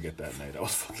never forget that night. That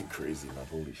was fucking crazy, man.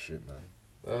 Holy shit,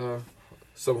 man.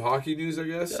 Some hockey news, I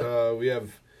guess. Yeah. We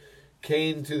have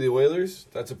Kane to the Oilers.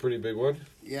 That's a pretty big one.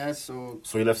 Yeah, so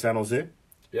he left San Jose?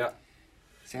 Yeah.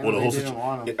 San Jose didn't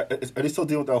want him. Are they still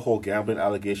dealing with that whole gambling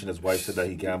allegation? His wife said that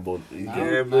he gambled.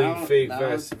 Gambling, fake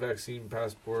vaccine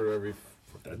passport,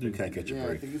 That dude can't catch a break.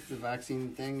 I think it's the vaccine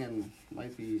thing and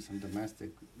might be some domestic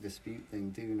dispute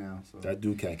thing too now. So that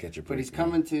dude can't catch a break. But he's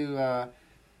coming to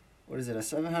what is it? A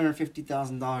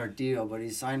 $750,000 deal, but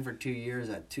he's signed for 2 years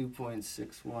at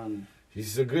 $2.61.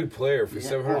 He's a good player for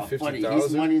 $750,000.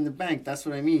 He's money in the bank. That's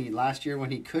what I mean. Last year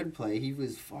when he could play, he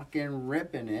was fucking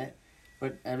ripping it.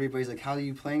 But everybody's like, "How are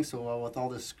you playing so well with all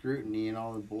the scrutiny and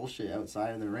all the bullshit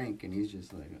outside of the rink?" And he's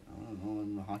just like, "I don't know,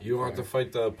 I'm a hockey player." Want to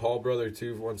fight the Paul brother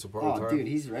too? Once upon a time. Oh, dude,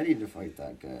 he's ready to fight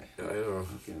that guy. Yeah, I know.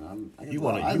 You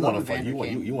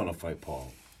want to fight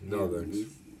Paul? No, thanks.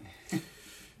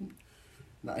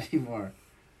 Not anymore.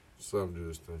 So I'm doing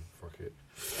this thing. Fuck it.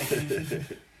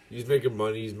 He's making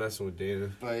money. He's messing with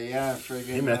Dana. But yeah, friggin'...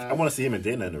 Hey, man, I want to see him and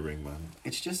Dana in the ring, man.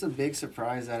 It's just a big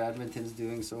surprise that Edmonton's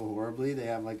doing so horribly. They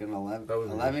have like an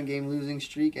 11-game losing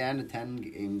streak and a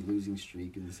 10-game losing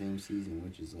streak in the same season,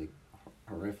 which is like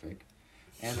horrific.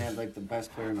 And they have like the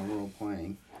best player in the world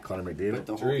playing. Connor McDavid? But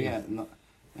the whole, Three. and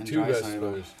two best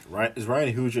players. Is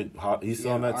Ryan Hughes, he's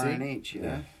still on that team? RNH,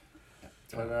 yeah.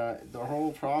 But the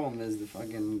whole problem is the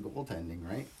fucking goaltending,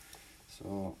 right?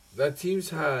 So that team's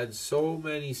had so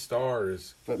many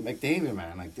stars. But McDavid,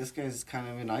 man, like this guy's kind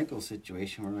of an Eichel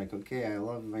situation where like, okay, I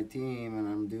love my team and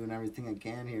I'm doing everything I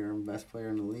can here. I'm the best player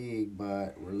in the league,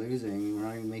 but we're losing. We're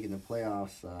not even making the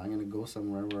playoffs. I'm gonna go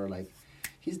somewhere where like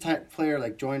he's the type of player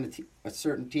like join a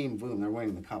certain team, boom, they're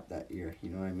winning the cup that year.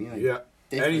 You know what I mean? Like, yeah,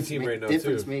 any team right now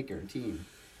difference too. Maker team.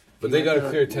 But they got to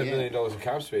clear $10 million in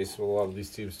cap space with a lot of these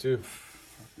teams too.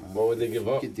 What would they give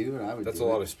up? If you could do it, I would That's do a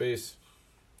it. lot of space.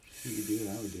 If you could do it,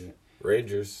 I would do it.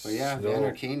 Rangers. But yeah, no.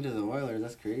 Vander Kane to the Oilers,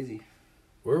 that's crazy.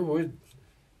 Where would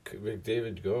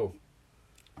McDavid go?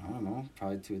 I don't know.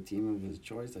 Probably to a team of his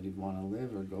choice that he'd want to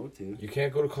live or go to. You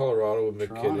can't go to Colorado with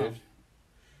Toronto. McKinnon.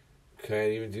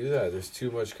 Can't even do that. There's too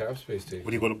much cap space taken.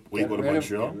 Would he go to Get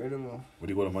Montreal? Get rid of him. Would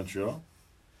he go to Montreal?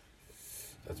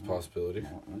 That's a possibility.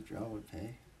 Montreal would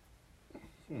pay.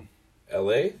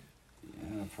 LA?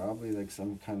 Yeah, probably like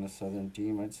some kind of southern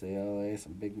team. I'd say LA,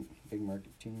 some big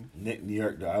market team. New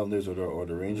York, the Islanders, or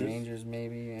the Rangers? Rangers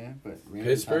maybe, yeah. But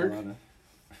Rangers have Pittsburgh? a lot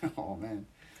of, oh man.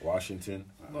 Washington.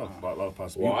 A lot of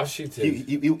possibilities. Washington.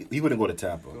 He wouldn't go to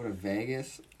Tampa. Go to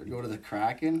Vegas or go to the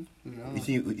Kraken. Who knows?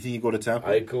 You think he'd go to Tampa?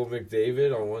 Eichel,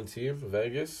 McDavid on one team.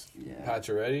 Vegas. Yeah.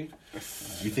 Pacioretty.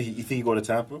 You think he'd go to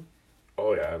Tampa?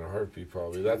 Oh, yeah, in a heartbeat,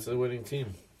 probably. That's a winning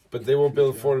team. But they won't be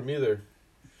able to afford him either.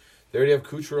 They already have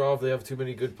Kucherov. They have too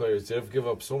many good players. They have to give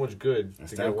up so much good And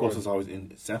to get one. Stamkos is always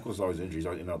injured. He's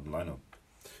always in out the lineup.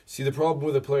 See, the problem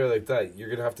with a player like that, you're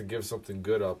going to have to give something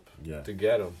good up Yeah. to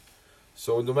get him.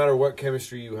 So no matter what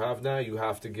chemistry you have now, you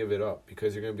have to give it up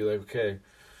because you're going to be like, okay.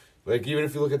 Like, even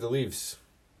if you look at the Leafs,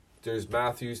 there's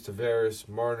Matthews, Tavares,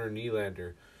 Marner,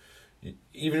 Nylander.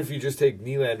 Even if you just take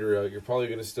Nylander out, you're probably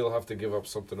going to still have to give up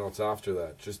something else after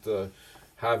that just to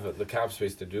have the cap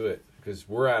space to do it. Because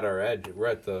we're at our edge. We're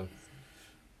at the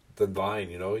line,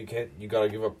 you know. You got to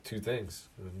give up two things.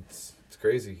 And it's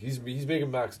crazy. He's making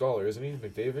max dollar, isn't he,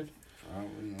 McDavid?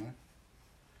 Probably, yeah.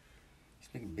 He's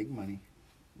making big money.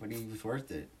 But he was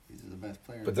worth it. He's the best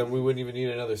player. But then we wouldn't even need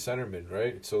another centerman,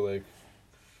 right? So, like,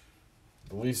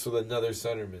 the Leafs with another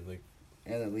centerman. Like,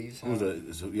 yeah, the Leafs.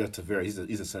 So you got Tavares.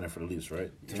 He's a center for the Leafs,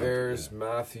 right? Tavares,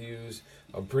 Matthews.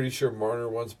 I'm pretty sure Marner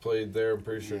once played there. I'm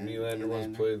pretty sure Yeah, Nylander once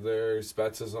Nylander. played there.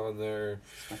 Spets is on there.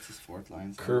 That's his fourth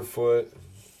line. So. Kerfoot.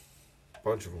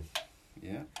 Bunch of them.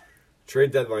 Yeah.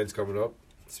 Trade deadline's coming up.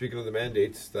 Speaking of the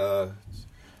mandates, a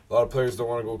lot of players don't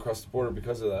want to go across the border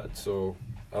because of that. So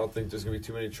I don't think there's going to be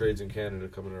too many trades in Canada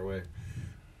coming our way.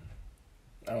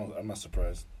 I'm not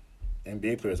surprised.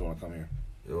 NBA players want to come here.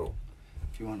 You know,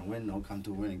 If you want to win, don't come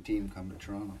to a winning team. Come to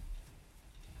Toronto.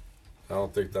 I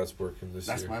don't think that's working this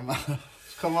That's year. my motto.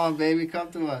 Come on, baby,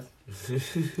 come to us.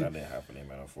 That ain't happening,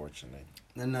 man. Unfortunately.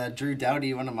 Then Drew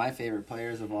Doughty, one of my favorite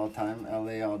players of all time,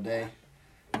 LA all day.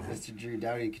 Mr. Drew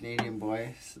Doughty, Canadian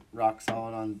boy, rock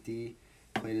solid on D.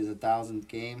 Played his 1,000th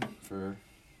game for.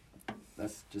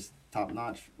 That's just top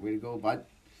notch. Way to go, bud.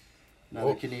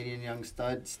 Another Oh. Canadian young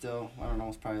stud, still, I don't know,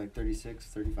 it's probably like 36,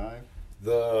 35.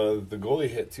 The goalie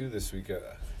hit too this week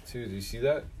too. Do you see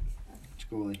that? Which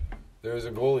goalie? There was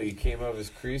a goalie. He came out of his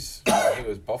crease. I think it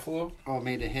was Buffalo. Oh,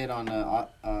 made a hit on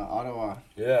Ottawa.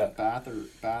 Yeah.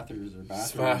 Bathurst.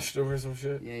 Smashed him or some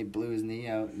shit. Yeah, he blew his knee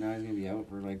out. Now he's going to be out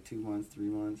for like 2 months, 3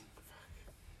 months.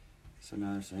 So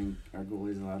now they're saying our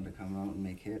goalie's allowed to come out and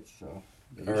make hits. So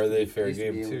Are they fair used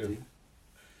to be game able too? to.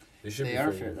 They should They be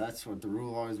are fair. fair. That's what the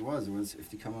rule always was.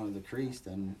 If you come out of the crease,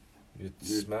 then It's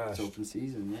it's smashed. open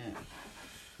season. Yeah.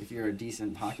 If you're a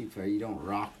decent hockey player, you don't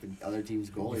rock the other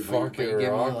team's goalie, You but you fucking give him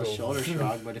a rock little him. shoulder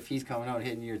shrug. But if he's coming out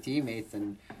hitting your teammates,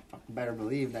 then fucking better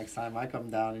believe next time I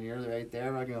come down and you're right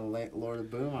there, I'm gonna lower the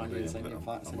boom on you and send you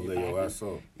I'm send gonna you lay your back. ass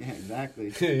out. Yeah,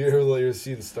 exactly. You're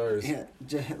seeing stars. Yeah,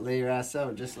 lay your ass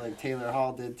out, just like Taylor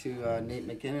Hall did to Nate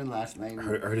McKinnon last night. I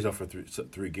heard he's out for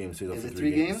three games. He's out Is for it 3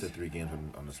 3 games. games? He said 3 games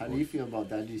on the How sport. do you feel about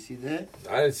that? Do you see that?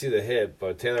 I didn't see the hit,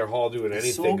 but Taylor Hall doing It's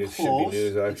anything so it should be close.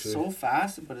 news. It's Actually, so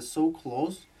fast, but it's so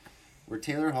close. Where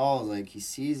Taylor Hall is like, he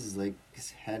sees like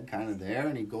his head kind of there,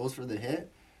 and he goes for the hit,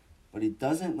 but he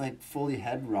doesn't like fully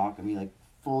head rock him. He like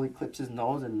fully clips his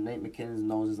nose, and Nate McKinnon's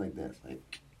nose is like this,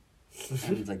 like,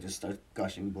 and he's like just starts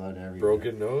gushing blood everywhere.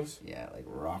 broken nose. Yeah, like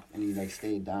rock, and he like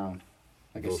stayed down.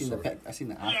 Like Oh, I seen sorry. I seen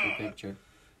the after picture.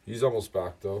 He's almost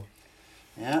back though.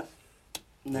 Yeah.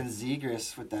 And then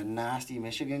Zegras with that nasty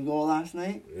Michigan goal last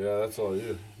night. Yeah, that's all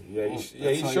you. Yeah, Well, he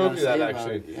that's all showed you me gotta that say about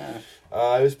actually. it.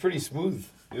 Yeah. It was pretty smooth.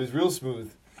 It was real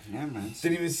smooth. Yeah, man.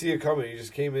 Didn't even see it coming. He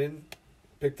just came in,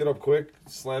 picked it up quick,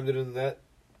 slammed it in the net.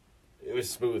 It was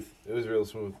smooth. It was real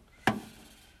smooth.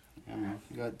 Yeah, man.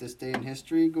 You got this day in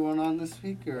history going on this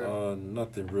week, or?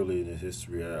 Nothing really in the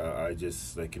history. I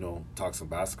just talk some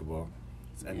basketball.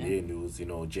 It's NBA news.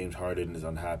 James Harden is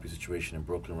unhappy situation in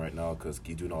Brooklyn right now because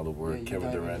he's doing all the work. Yeah, you Kevin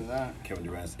dive into Durant. that. Kevin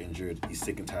Durant's injured. He's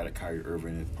sick and tired of Kyrie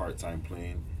Irving part-time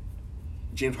playing.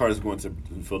 James Harden's going to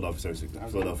Philadelphia I was next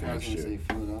gonna year. say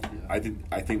Philadelphia.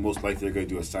 I think most likely they're going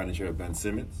to do a signing trade with Ben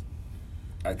Simmons.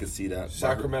 I could see that.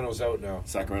 Sacramento's out now.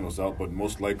 Sacramento's out, but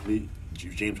most likely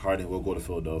James Harden will go to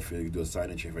Philadelphia to do a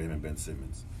signing trade for him and Ben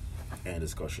Simmons. End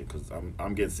discussion, because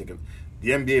I'm getting sick of the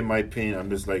NBA. In my opinion,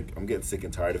 I'm getting sick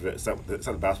and tired of it. It's not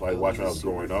the basketball I watched when I was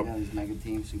growing up. Yeah, these mega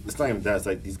teams, It's not even that. It's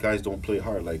like these guys don't play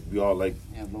hard. Like we all like.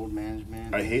 Yeah, load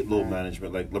management. I hate load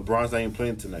management. Like LeBron's not even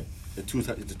playing tonight. The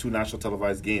two national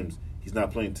televised games, he's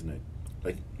not playing tonight.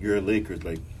 Like you're a Lakers.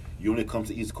 Like you only come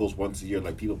to East Coast once a year.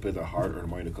 Like people pay their hard-earned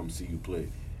money to come see you play,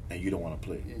 and you don't want to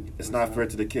play. Yeah, it's not fair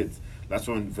to the kids. That's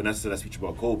when Vanessa said that speech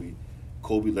about Kobe.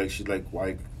 Kobe, like she's like,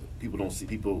 why people don't see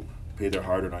people pay their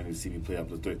hard-earned money to see me play up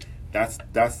the. That's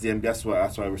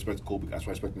why I respect Kobe. That's why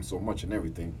I respect him so much and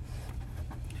everything.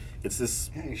 It's this.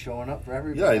 Yeah, he's showing up for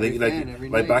everybody. Yeah,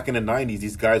 like back in the 90s,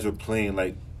 these guys were playing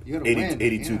like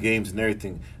 82 games and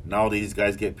everything. Nowadays, these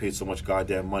guys get paid so much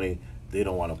goddamn money, they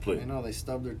don't want to play. I know, they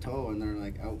stubbed their toe and they're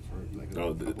like out for like a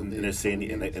couple and days. they're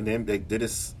saying, and then they did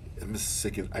this. I'm just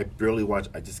sick. I barely watch.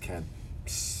 I just can't.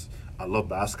 I love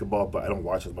basketball, but I don't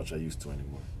watch as much as I used to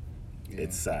anymore. Yeah.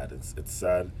 It's sad. It's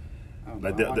sad. I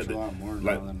watch a lot more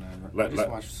now than ever. I just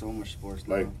watch so much sports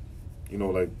now. Like, you know,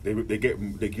 like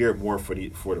they gear more for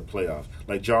the playoffs.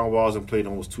 Like John Wall hasn't played in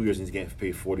almost 2 years, and he's getting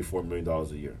paid $44 million a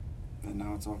year. And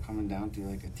now it's all coming down to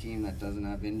like a team that doesn't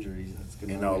have injuries. That's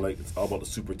gonna. And now like it's all about the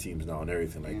super teams now and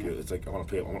everything. Like it's like I want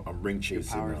to play. I'm ring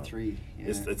chasing. Power now. 3.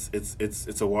 Yeah.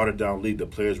 It's a watered down league. The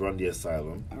players run the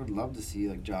asylum. I would love to see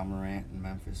like Ja Morant and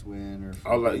Memphis win, or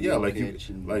but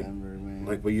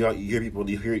you hear people,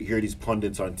 you hear these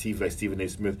pundits on TV like Stephen A.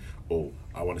 Smith. Oh,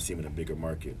 I want to see him in a bigger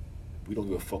market. We don't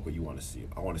give a fuck what you want to see him.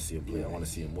 I want to see him play. I want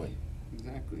to see him win.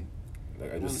 Exactly.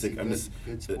 Like it's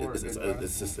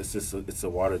a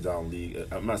watered down league.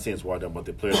 I'm not saying it's watered down, but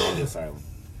the players on the asylum.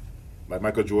 Like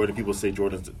Michael Jordan, people say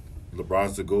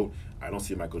LeBron's the GOAT. I don't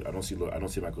see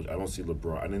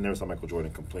LeBron. I never saw Michael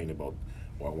Jordan complain about,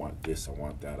 well, I want this, I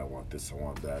want that, I want this, I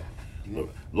want that. Yeah.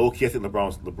 Low key, I think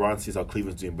LeBron sees how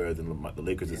Cleveland's doing better than the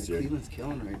Lakers this year. Cleveland's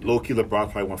killing right now. Low key,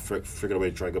 LeBron probably want to figure a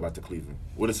way to try to go back to Cleveland.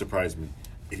 Would it surprise me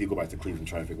if he go back to Cleveland,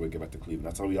 try and figure a way to get back to Cleveland?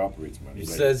 That's how he operates, man. He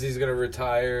says he's gonna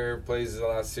retire, plays the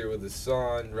last year with his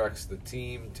son, wrecks the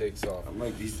team, takes off. I'm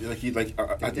like, they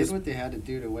did what they had to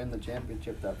do to win the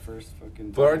championship that first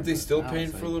fucking. But aren't they still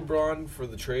paying for LeBron for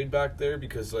the trade back there?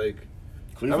 Because like,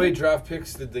 Cleveland? How many draft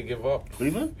picks did they give up?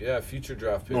 Cleveland? Yeah, future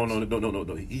draft picks.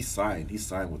 No. He signed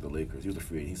with the Lakers. He was a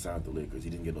free agent. He signed with the Lakers. He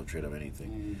didn't get no trade of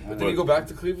anything. But did he go back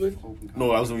to Cleveland?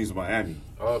 No, I was going to use Miami.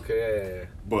 Oh, okay, yeah.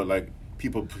 But like.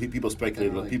 People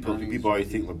speculate. Like people already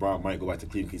think LeBron might go back to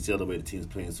Cleveland because he see the way the team's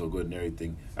playing so good and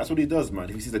everything. That's what he does, man.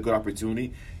 If he sees a good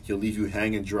opportunity, he'll leave you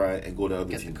hanging dry and go to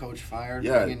other team. Get the coach fired.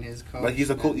 Yeah, bring in his coach. Like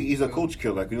he's a coach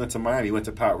killer. Like when he went to Miami, he went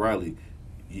to Pat Riley.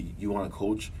 You want a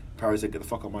coach? Pat Riley said, "Get the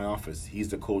fuck out of my office." He's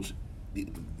the coach.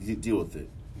 Deal with it.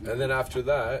 And then after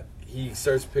that, he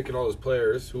starts picking all his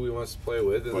players who he wants to play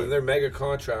with, and then they're mega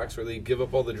contracts where they give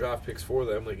up all the draft picks for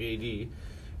them, like AD.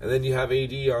 And then you have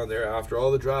AD on there after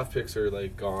all the draft picks are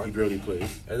like gone. He barely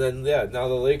plays. And then now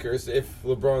the Lakers. If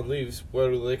LeBron leaves, what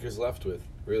are the Lakers left with?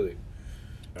 Really,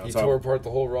 he tore apart the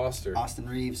whole roster. Austin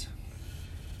Reeves.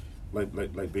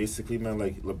 Like basically, man.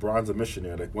 Like LeBron's a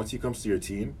missionary. Like once he comes to your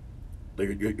team,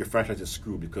 like your franchise is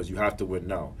screwed because you have to win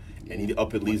now, and he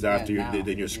up and leaves after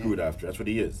then you're screwed after. That's what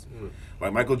he is.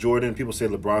 Like Michael Jordan, people say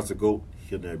LeBron's the GOAT.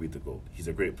 He'll never beat the GOAT. He's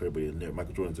a great player, but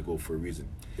Michael Jordan's the GOAT for a reason.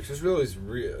 It's just really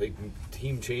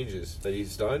team changes that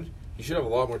he's done. He should have a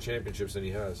lot more championships than he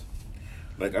has.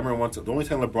 Like I remember the only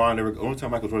time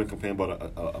Michael Jordan complained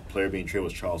about a player being traded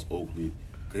was Charles Oakley.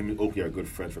 Because him and Oakley are good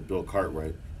friends for Bill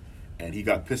Cartwright, and he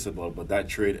got pissed about it. But that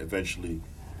trade eventually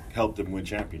helped him win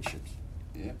championships.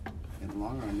 Yeah. In the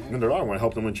long run, In the long run, it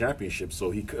helped him win championships.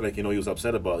 So he was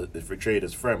upset about it for trade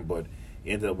his friend, but he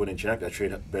ended up winning championships. That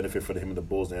trade benefited for him and the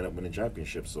Bulls, and ended up winning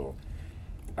championships. So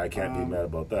I can't be mad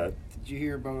about that. Did you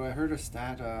hear about? I heard a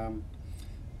stat.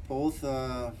 Both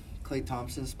Klay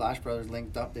Thompson, Splash Brothers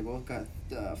linked up. They both got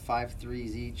 5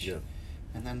 threes each. Yeah.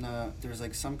 And then there's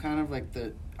like some kind of like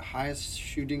the highest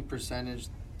shooting percentage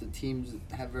the teams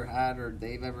have ever had or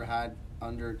they've ever had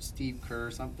under Steve Kerr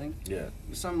or something. Yeah.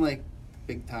 Some like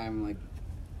big time like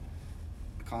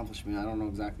accomplishment. I don't know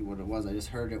exactly what it was. I just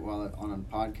heard it on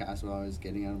a podcast while I was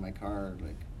getting out of my car.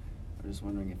 Like, I was just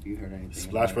wondering if you heard anything.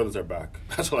 Splash Brothers are back.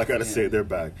 That's all I gotta say. They're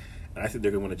back, and I think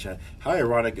they're gonna win a chance. How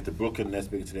ironic if the Brooklyn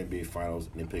Nets make it to the NBA Finals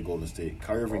and they play Golden State.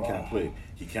 Kyrie Irving can't play.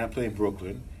 He can't play in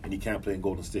Brooklyn, and he can't play in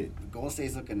Golden State. Golden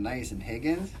State's looking nice, and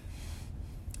Higgins.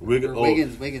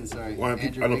 Wiggins. Sorry.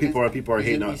 I know people are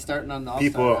hating on. He's starting on the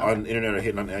people on the internet are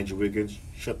hating on Andrew Wiggins.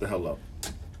 Shut the hell up.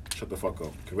 Shut the fuck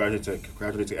up.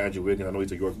 Congratulations to Andrew Wiggins. I know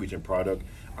he's a York Region product.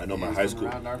 I know my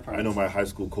high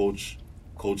school coach,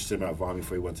 Coach Tim at Vaughn,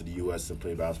 before he went to the U.S. and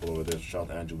played basketball over there. Shout out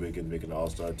to Andrew Wiggins making the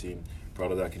All-Star team.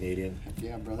 Proud of that Canadian. Heck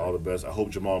yeah, brother. All the best. I hope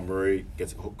Jamal Murray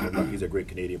gets. He's a great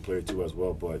Canadian player too as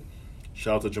well. But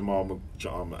shout out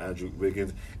to Andrew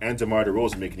Wiggins and DeMar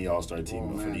DeRozan making the All-Star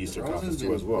team for the Eastern Conference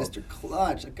too as well. Mr.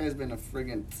 Clutch. That guy's been a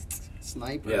friggin'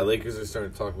 sniper. Yeah, Lakers are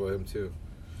starting to talk about him too.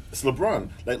 It's LeBron.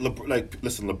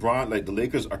 Listen, LeBron. Like the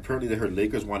Lakers. Apparently, they heard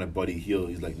Lakers wanted Buddy Hield.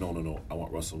 He's like, no. I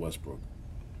want Russell Westbrook.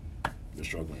 They're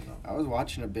struggling now. I was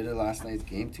watching a bit of last night's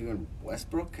game too, and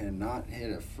Westbrook cannot hit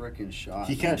a freaking shot.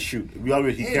 He can't shoot.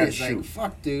 He can't shoot. Like,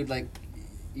 fuck, dude. Like,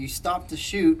 you stop to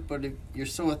shoot, but if you're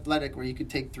so athletic where you could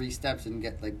take 3 steps and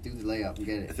get do the layup and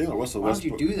get it. I think Russell Why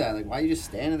Westbrook. don't you do that? Like, why are you just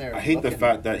standing there? I hate the looking?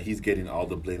 fact that he's getting all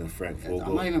the blame of Frank Vogel.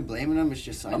 I'm not even blaming him. It's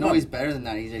just I know he's better than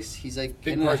that. He's like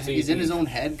he's in his own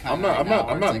head kind of.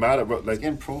 I'm not mad at he's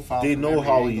getting profiled. They know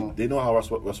how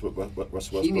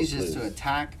Russell He needs plays. just to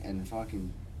attack and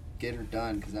fucking get her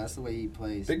done because that's the way he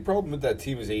plays. Big problem with that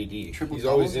team is AD. Triple He's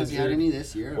always Has he had any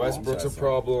this year? Westbrook's a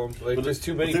problem. Like, there's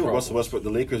too many problems. Russell Westbrook,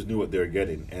 the Lakers knew what they were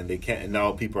getting, and they can't. And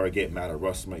now people are getting mad at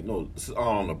Russ. I'm like, no, this is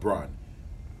all on LeBron.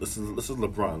 This is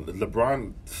LeBron.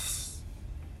 LeBron,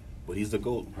 but he's the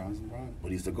GOAT. LeBron's LeBron.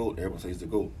 But he's the GOAT. Everyone says he's the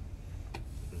GOAT.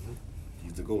 Mm-hmm.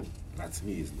 He's the GOAT. Not to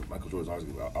me. It's Michael Jordan's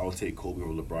always. I'll take Kobe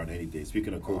over LeBron any day.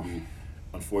 Speaking of Kobe.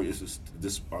 Unfortunately,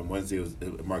 this on Wednesday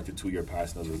it marked the 2-year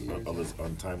passing of his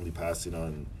untimely passing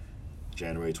on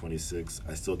January 26th.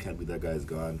 I still can't believe that guy's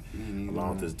gone,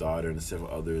 along with his daughter and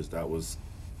several others. That was,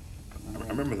 I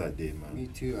remember that day, man. Me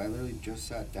too. I literally just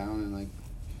sat down and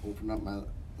opened up my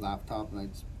laptop and I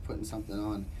was putting something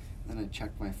on. Then I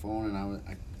checked my phone and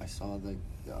I saw the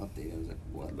update. I was like,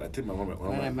 what? I think my mom.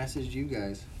 I messaged you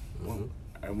guys. One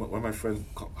of my friends,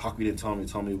 Hockey didn't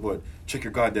tell me what. Check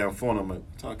your goddamn phone. I'm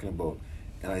like, talking about.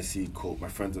 And I see Kobe. My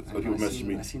friends, people message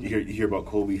me. You hear about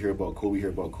Kobe? Hear about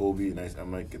Kobe? And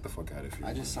I'm like, get the fuck out of here.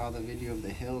 I just saw the video of the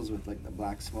hills with the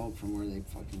black smoke from where they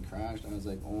fucking crashed. I was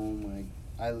like, oh my!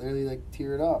 I literally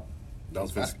teared up.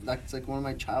 That's one of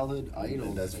my childhood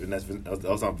idols. That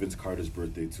was on Vince Carter's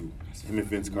birthday too. Him and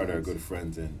Vince Carter are good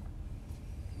friends, and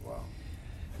wow.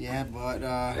 Yeah, but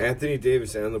Anthony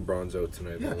Davis and LeBron's out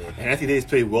tonight. Yeah. Anthony Davis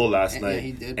played well last night. Yeah,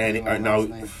 he did. Last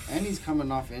night. And he's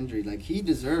coming off injury. He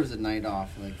deserves a night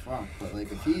off. Fuck. But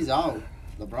if he's out,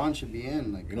 LeBron should be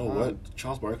in. You know what?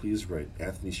 Charles Barkley is right.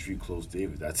 Anthony Street Close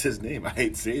Davis. That's his name. I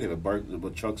hate saying it,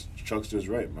 but Chuckster's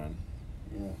right, man.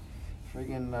 Yeah.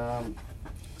 Friggin'.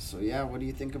 So yeah, what do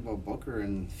you think about Booker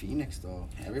and Phoenix though?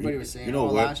 Everybody was saying,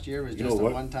 last year was just a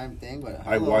one-time thing, but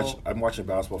I'm watching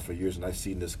basketball for years, and I've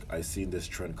seen this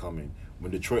trend coming.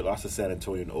 When Detroit lost to San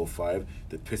Antonio in 2005,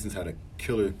 the Pistons had a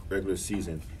killer regular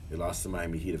season. They lost to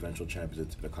Miami Heat, eventual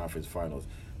champions at the conference finals.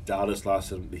 Dallas lost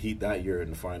to the Heat that year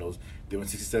in the finals. They won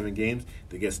 67 games.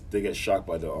 They get shocked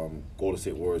by the Golden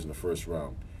State Warriors in the first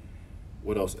round.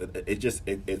 What else? It's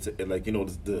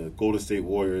the Golden State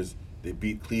Warriors. They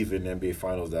beat Cleveland in the NBA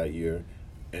Finals that year,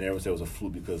 and everyone said it was a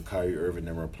fluke because Kyrie Irving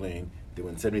never playing. They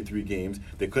won 73 games.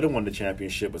 They could have won the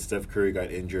championship, but Steph Curry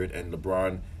got injured, and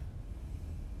LeBron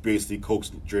basically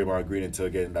coaxed Draymond Green into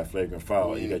getting that flagrant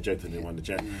foul. He got ejected and they won the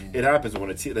championship. It happens when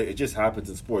it just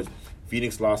happens in sports.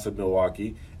 Phoenix lost to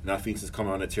Milwaukee. Now Phoenix is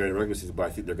coming on a tear in the regular season, but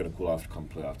I think they're going to cool off come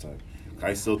playoff time.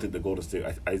 I still think the Golden State.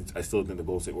 I still think the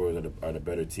Golden State Warriors are the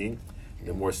better team.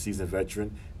 They're more seasoned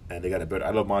veteran. And they got a better.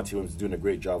 I love Monty Williams doing a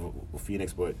great job with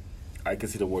Phoenix, but I can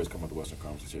see the Warriors come out the Western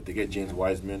Conference this year. They get James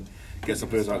Wiseman, get some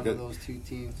players out. Those two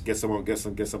teams. Get some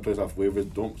players off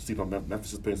waivers. Don't sleep on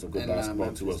Memphis is playing some good basketball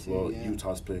Memphis too as well. Yeah.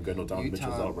 Utah's playing good. No, Donovan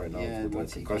Mitchell's out right now with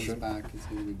once concussion. He comes back, it's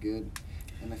gonna be good.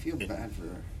 And I feel bad for.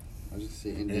 I was just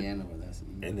say Indiana with us.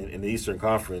 And in the Eastern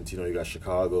Conference, you got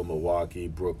Chicago, Milwaukee,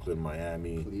 Brooklyn,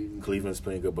 Miami. Cleveland's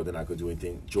playing good, but they're not gonna do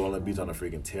anything. Joel Embiid's on a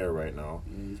freaking tear right now.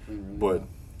 Yeah, he's playing really well.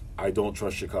 I But don't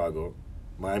trust Chicago.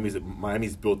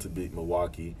 Miami's built to beat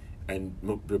Milwaukee, and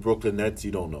the Brooklyn Nets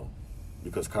you don't know,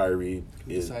 because Kyrie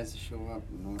decides to show up.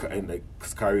 And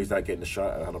because Kyrie's not getting the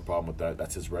shot. I have a problem with that.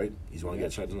 That's his right. He's want to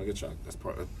get shot. Doesn't want to get shot. That's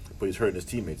part. But he's hurting his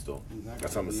teammates though. Exactly.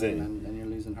 That's what I'm saying. And you're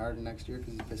losing Harden next year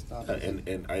because he's pissed off.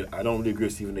 And I don't really agree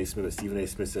with Stephen A. Smith. But Stephen A.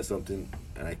 Smith said something,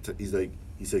 and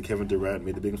he said Kevin Durant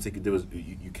made the big mistake he did was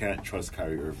you can't trust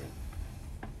Kyrie Irving.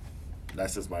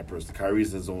 That's just my person.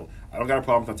 Kyrie's his own. I don't got a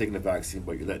problem with not taking the vaccine,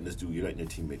 but you're letting your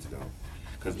teammates down.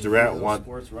 Because Durant wants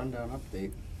sports rundown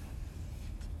update.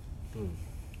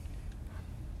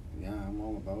 Yeah, I'm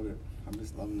all about it. I'm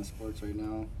just loving the sports right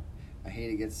now. I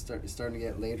hate it it's starting to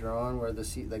get later on where the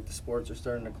sports are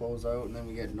starting to close out and then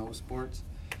we get no sports.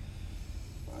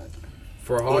 But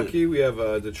for hockey, we have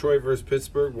Detroit versus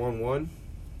Pittsburgh 1-1.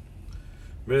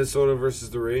 Minnesota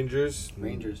versus the Rangers.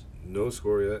 Rangers. No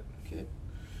score yet. Okay.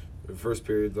 The first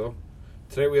period though.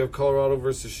 Tonight we have Colorado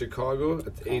versus Chicago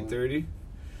at 8:30.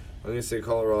 I'm going to say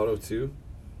Colorado, too.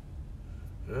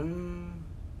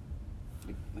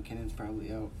 McKinnon's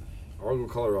probably out. I'll go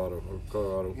Colorado.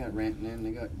 They got Rantanen,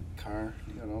 they got Carr,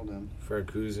 they got all them.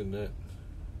 Francouz in net.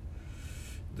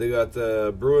 They got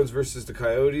the Bruins versus the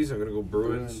Coyotes. I'm going to go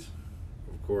Bruins,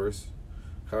 of course.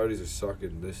 Coyotes are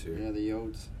sucking this year. Yeah, the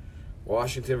Yotes.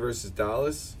 Washington versus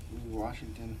Dallas.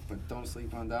 Washington, but don't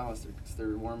sleep on Dallas.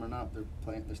 They're warming up. They're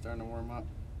starting to warm up.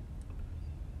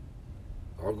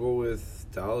 I'll go with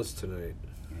Dallas tonight.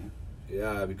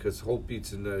 Yeah. Yeah, because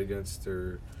Holtbeat's in net against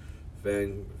their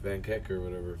Van Keck or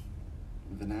whatever.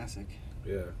 Vanasic.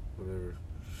 Yeah, whatever.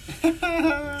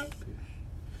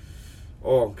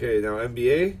 Oh, okay. Now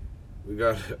NBA, we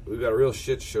got a real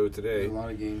shit show today. There's a lot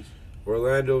of games.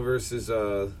 Orlando versus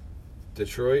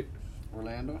Detroit.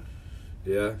 Orlando.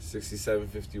 Yeah,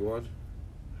 67-51.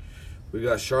 We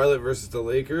got Charlotte versus the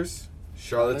Lakers.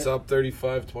 Charlotte's up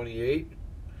 35-28.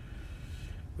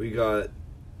 We got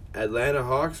Atlanta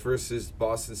Hawks versus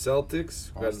Boston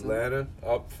Celtics. We got Atlanta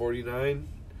up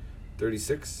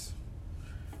 49-36.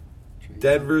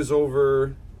 Denver's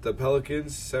over the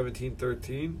Pelicans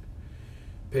 17-13.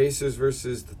 Pacers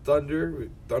versus the Thunder.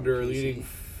 Thunder are leading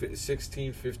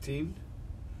 16-15.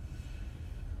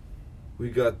 We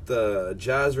got the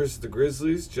Jazz versus the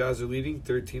Grizzlies. Jazz are leading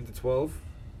 13-12.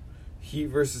 Heat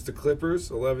versus the Clippers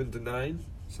 11-9.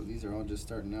 So these are all just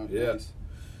starting out. Yeah. Guys.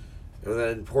 And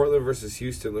then Portland versus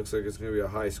Houston looks like it's going to be a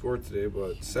high score today,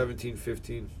 but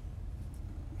 17-15.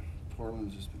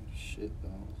 Portland's just been shit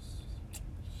though.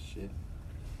 Shit.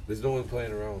 There's no one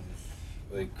playing around.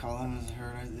 Like Collins is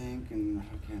hurt, I think, and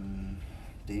fucking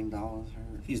Dame Doll is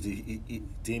hurt. He's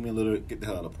Damian Lillard. Get the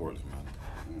hell out of Portland, man.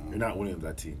 You're not winning with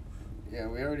that team. Yeah,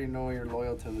 we already know you're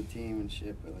loyal to the team and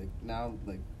shit, but like now,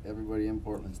 like everybody in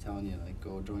Portland's telling you, like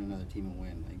go join another team and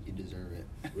win. Like you deserve it.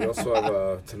 We also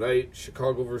have tonight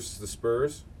Chicago versus the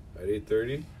Spurs at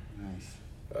 8:30. Nice.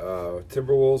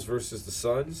 Timberwolves versus the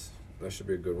Suns. That should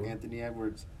be a good one. Anthony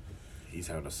Edwards. He's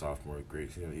having a sophomore grade.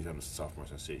 He's having a sophomore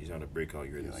sensation. He's having a breakout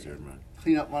year this year, man.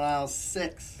 Clean up on aisle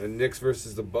 6. And Knicks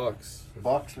versus the Bucks.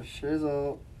 Bucks for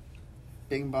shizzle.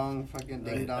 Bing bong, fucking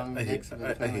ding dong. I hate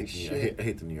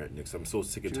the New York Knicks. I'm so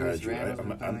sick and tired.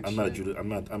 I'm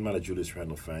not a Julius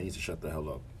Randle fan. He needs to shut the hell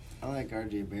up. I like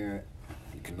RJ Barrett.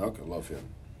 Canuck, I love him.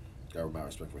 Got my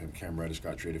respect for him. Cam Reddish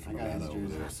got traded from Atlanta over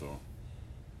there, so.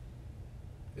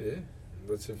 Yeah,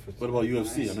 that's it for. What about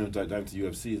UFC? Nice. I know dived into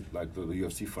UFC, like the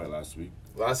UFC fight last week.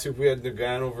 Last week we had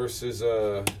Ngannou versus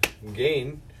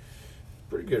Gain.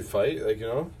 Pretty good fight, like, you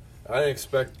know. I didn't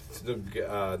expect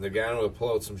Ngannou to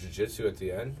pull out some jiu-jitsu at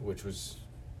the end, which was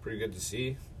pretty good to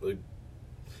see. Like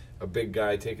a big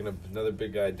guy taking another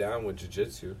big guy down with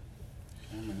jiu-jitsu.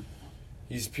 Mm-hmm.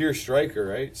 He's pure striker,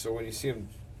 right? So when you see him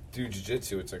do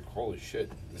jiu-jitsu, it's like, holy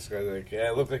shit. This guy, like, yeah,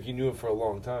 it looked like he knew it for a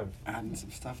long time. Adding some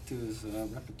stuff to his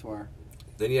repertoire.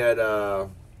 Then you had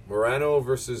Moreno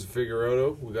versus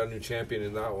Figueiredo. We got a new champion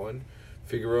in that one.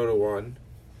 Figueiredo won.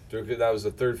 That was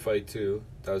the third fight, too.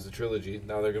 That was the trilogy.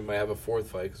 Now they're going to have a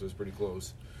fourth fight because it was pretty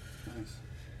close. Nice.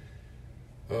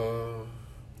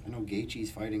 I know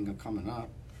Gaethje's fighting coming up.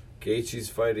 Gaethje's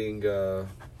fighting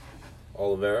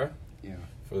Oliveira. Yeah.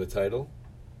 For the title.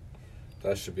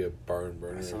 That should be a barn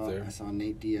burner right there. I saw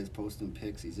Nate Diaz posting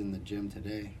pics. He's in the gym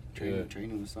today,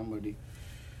 training with somebody.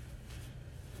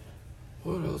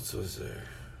 What else was there?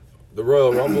 The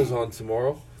Royal Rumble's on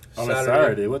tomorrow. On a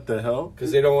Saturday, what the hell?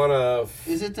 Because they don't want to...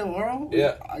 Is it tomorrow?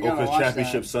 Yeah. Because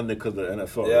championship Sunday because of the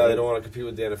NFL. Yeah, right? they don't want to compete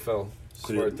with the NFL.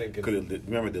 Smart thinking.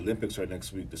 Remember, the Olympics start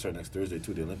next week. They start next Thursday,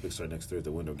 too. The Olympics start next Thursday.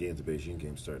 The Winter Games, the Beijing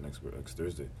Games start next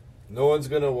Thursday. No one's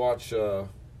going to watch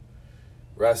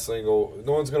wrestling. No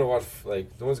one's going to watch,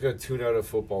 no one's going to tune out of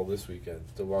football this weekend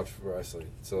to watch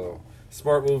wrestling. So,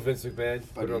 smart move, Vince McMahon.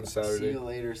 Put it on Saturday. See you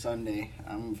later Sunday.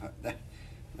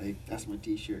 That's my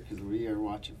T-shirt because we are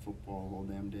watching football all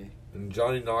damn day. And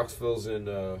Johnny Knoxville's in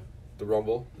the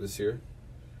Rumble this year.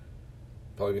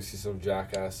 Probably gonna see some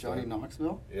jackass. Johnny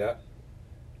Knoxville? Yeah.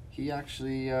 He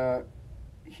actually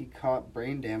he caught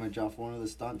brain damage off one of the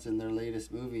stunts in their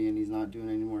latest movie, and he's not doing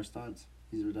any more stunts.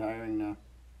 He's retiring now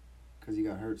because he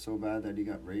got hurt so bad that he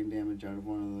got brain damage out of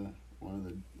one of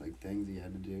the things he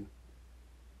had to do.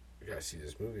 You gotta see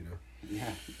this movie now.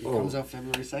 Yeah, it comes out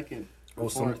February 2nd. I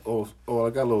got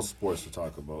a little sports to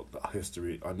talk about. The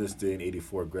history. On this day in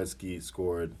 '84, Gretzky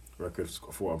scored record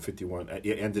for 51.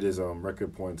 He ended his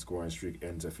record point scoring streak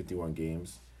ends at 51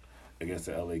 games against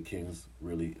the LA Kings.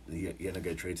 Really, he ended up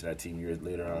getting traded to that team years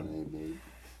later on.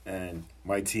 And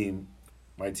my team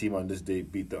on this day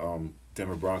beat the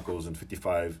Denver Broncos in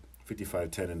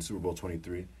 55-10 in Super Bowl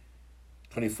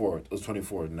 24. It was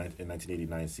 24 in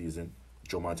 1989 season.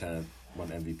 Joe Montana won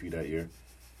MVP that year.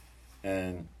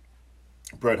 And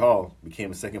Brett Hall became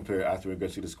the second player after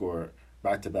Gretzky to score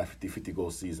back-to-back 50-50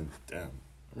 goal season. Damn. I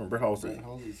remember Brett Hall.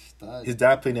 Holy stud. His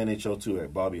dad played in the NHL too,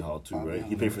 right? Bobby Hall too, right?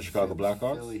 He played for Chicago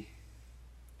Blackhawks. Philly.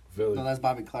 Philly. No, that's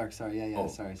Bobby Clark. Sorry, yeah. Oh.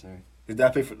 Sorry. His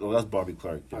dad played for. Oh, that's Bobby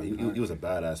Clark. Yeah, Bobby Clark. He was a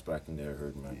badass back in there, I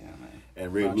heard, man. Yeah, man.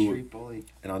 And Ray Broad Lewis. Street bully.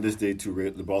 And on this day too,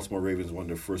 the Baltimore Ravens won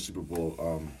their first Super Bowl,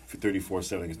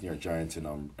 34-7 against New York Giants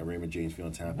in Raymond James Field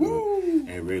in Tampa. Woo!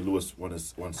 And Ray Lewis won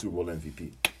Super Bowl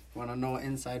MVP. Want to know an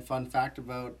inside fun fact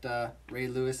about Ray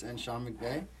Lewis and Sean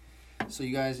McVay? So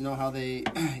you guys know how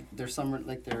they're summer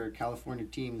like their California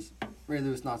teams. Ray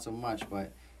Lewis not so much,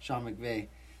 but Sean McVay.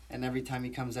 And every time he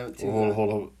comes out to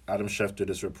Hold on. Adam Schefter,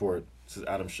 this report. This is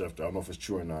Adam Schefter. I don't know if it's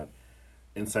true or not.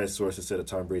 Inside sources said that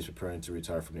Tom Brady's preparing to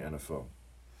retire from the NFL.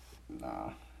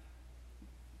 Nah,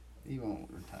 he won't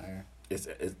retire. It's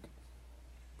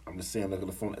I'm just saying, look at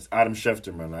the phone. It's Adam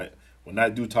Schefter, man. When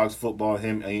that dude talks football,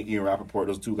 him and Ian Rappaport,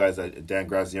 those two guys, Dan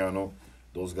Graziano,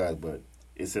 those guys, but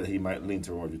it said he might lean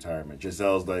toward retirement.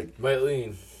 Giselle's like... Might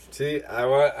lean. See, I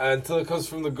want until it comes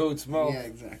from the goat's mouth. Yeah,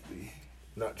 exactly.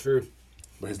 Not true.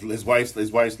 But his wife's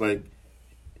like,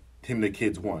 him and the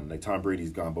kids won. Like, Tom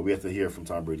Brady's gone, but we have to hear from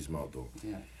Tom Brady's mouth, though.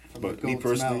 Yeah. But me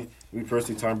personally,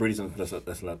 Tom Brady's,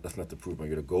 that's not the proof, man.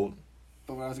 You're the GOAT.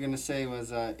 But what I was going to say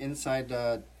was inside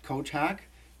coach hack,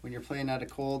 when you're playing at a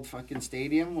cold fucking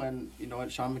stadium, when, you know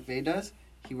what Sean McVay does?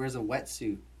 He wears a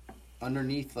wetsuit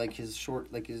underneath, like, his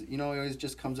short, like, his, you know, he always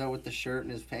just comes out with the shirt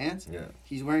and his pants? Yeah.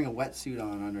 He's wearing a wetsuit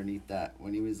on underneath that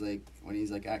when he's,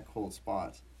 like, at cold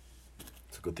spots.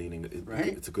 It's a good thing. Right?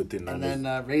 It's a good thing. And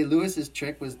then Ray Lewis's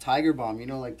trick was Tiger Bomb. You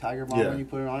know, like, Tiger Bomb, when you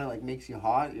put it on, it, like, makes you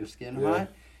hot, your skin hot.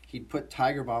 He'd put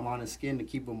Tiger Bomb on his skin to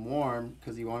keep him warm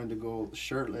because he wanted to go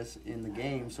shirtless in the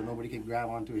game so nobody could grab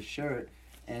onto his shirt.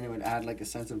 And it would add, like, a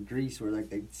sense of grease where, like,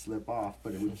 they'd slip off.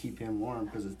 But it would keep him warm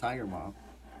because it's Tiger Bomb.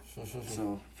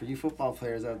 So, for you football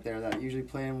players out there that usually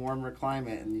play in warmer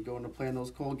climate and you go into play in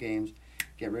those cold games,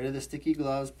 get rid of the sticky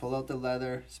gloves, pull out the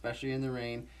leather, especially in the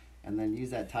rain, and then use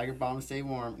that Tiger Bomb to stay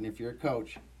warm. And if you're a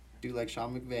coach, do like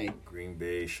Sean McVay. Green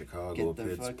Bay, Chicago, Get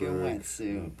the fucking Pittsburgh,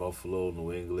 wetsuit. Buffalo,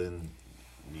 New England,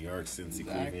 New York, Cincy,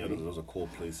 Exactly. Cleveland. Those are cold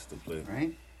places to play.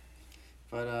 Right?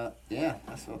 But, yeah,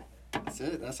 that's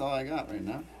it. That's all I got right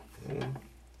now.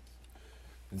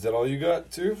 Is that all you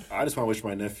got, too? I just want to wish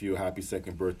my nephew a happy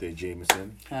second birthday,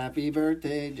 Jameson. Happy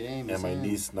birthday, James. And my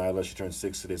niece, Nyla, she turned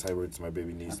 6 today. So hi, word to my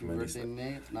baby niece. Happy my birthday,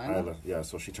 niece, Nyla. Nyla. Yeah,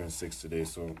 so she turned 6 today.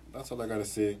 So that's all I got to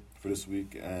say for this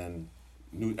week. And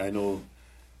I know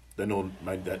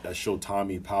that show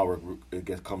Tommy Power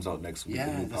comes out next week. Yeah,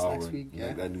 the new that's Power. next week,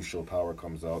 yeah. That new show Power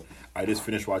comes out. I just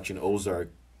finished watching Ozark.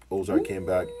 Ozark came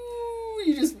back.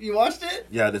 You watched it?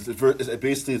 Yeah,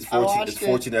 basically it's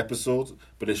 14 it. episodes,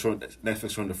 but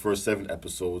Netflix showing the first 7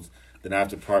 episodes. Then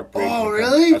after part break, Oh,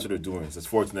 really? that's what they're doing. So it's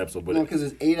 14 episodes, but No, because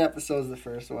it's 8 episodes the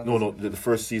first one. no, the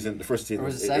first season. Or was it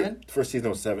was 7? The first season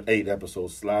was 8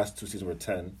 episodes. Last 2 seasons were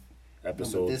 10 No, but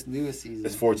episodes. this newest season.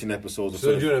 It's 14 episodes.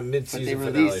 So they're doing a mid-season But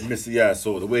they finale. released- Yeah,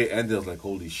 so the way it ended, I was like,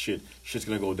 holy shit, shit's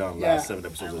gonna go down. Yeah. Last 7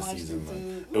 episodes I of the watched season, it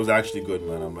man. too. It was actually good,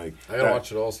 man. I'm like, I gotta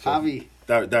watch it all still. Javi.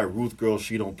 that Ruth girl,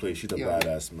 she don't play. She's a Yo.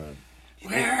 badass, man.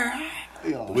 Where?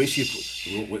 The way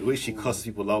she cusses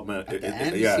people out, man. At the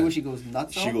end, yeah. you see when she goes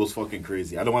nuts She on? goes fucking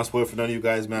crazy. I don't want to spoil it for none of you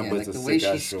guys, man, Yeah, but like it's a the way sick she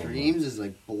ass show. screams is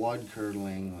like blood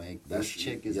curdling. Like this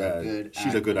chick is a good.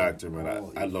 She's a good actor, man.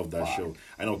 Holy I love that fuck. show.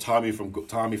 I know Tommy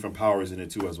from Power is in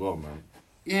it too as well, man.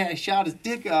 Yeah, he shot his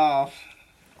dick off.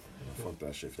 Fuck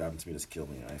that shit. If that happened to me, just kill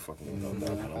me. I ain't fucking love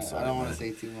that, man. I'm sorry. I don't want man. to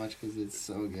say too much because it's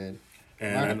so good.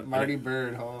 And Marty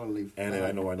Bird, holy. And fuck.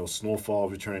 I know Snowfall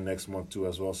returning next month too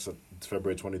as well. So it's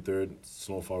February 23rd.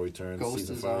 Snowfall returns. Ghost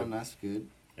season is 5. on. That's good.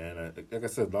 And like I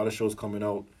said, a lot of shows coming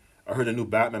out. I heard the new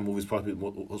Batman movie is probably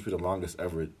supposed to be the longest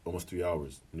ever, almost 3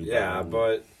 hours. New Yeah, Batman movie.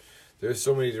 but there's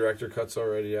so many director cuts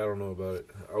already. I don't know about it.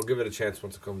 I'll give it a chance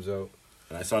once it comes out.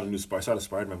 And I saw the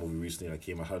Spider-Man movie recently.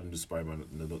 I saw the new Spider-Man,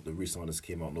 the recent one that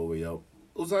came out, No Way Out.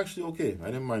 It was actually okay. I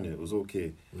didn't mind it. It was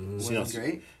okay. Was it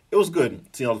great? It was good.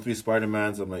 Seeing all the 3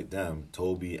 Spider-Mans, I'm like, damn,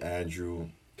 Toby, Andrew,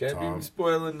 Can't Tom. be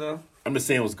spoiling though. I'm just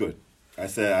saying it was good. I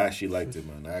said I actually liked it,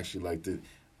 man. I actually liked it.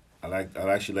 I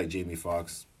actually like Jamie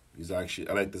Foxx. He's actually,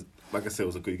 I like this. Like I said, it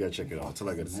was a good. You gotta check it out. That's all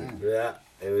I gotta say. Man. Yeah,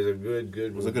 it was a good movie.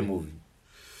 It was a good movie.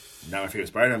 Not my favorite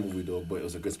Spider-Man movie though, but it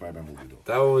was a good Spider-Man movie though.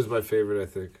 That one was my favorite, I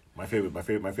think. My favorite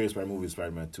Spider-Man movie is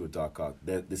Spider-Man 2 with Doc Ock.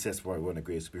 This is probably one of the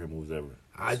greatest superhero movies ever.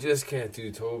 I just can't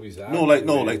do Toby's acting.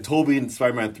 Like Toby and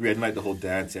Spider-Man 3. I didn't like the whole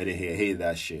dance. I hated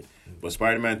that shit. But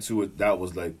Spider-Man 2, that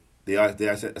was like I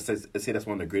say that's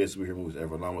one of the greatest superhero movies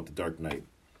ever, along with The Dark Knight.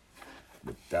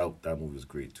 But that movie was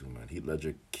great too, man. Heath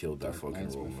Ledger killed that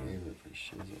fucking role, man. Favorite for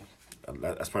shizzle.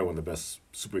 That's probably one of the best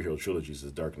superhero trilogies.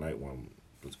 Is Dark Knight one.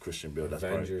 with Christian Bale. That's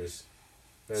probably,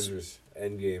 Avengers,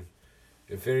 Endgame,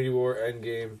 Infinity War,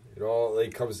 Endgame. It all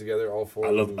like comes together. All four.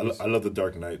 I movies. love the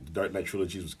Dark Knight. The Dark Knight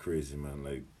trilogy was crazy, man.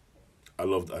 Like, I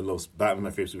love Batman, my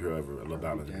favorite superhero ever. I love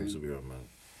Batman, my favorite superhero, man.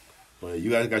 But you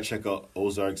guys gotta check out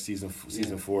Ozark season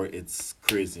 4. It's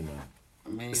crazy, man.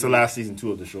 Amazing. It's the last season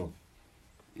 2 of the show.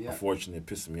 Yeah. Unfortunately, it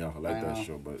pisses me off. I like that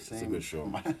show, but it's a good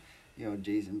show. Yo,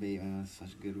 Jason Bateman is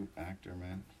such a good actor,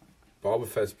 man. Boba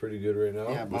Fett's pretty good right now.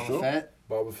 Yeah, Boba show? Fett.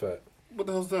 Boba Fett. What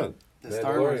the hell's that? The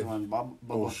Star Wars Mandalorian. one.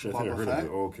 Oh shit, I think I Boba heard Fett. of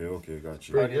it. Okay, got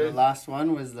you. Pretty Buddy, the good. last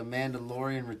one was The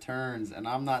Mandalorian Returns, and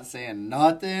I'm not saying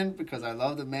nothing because I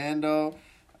love the Mando.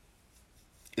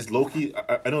 It's Loki.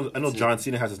 I know John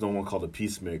Cena has his own one called The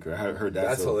Peacemaker. I heard that.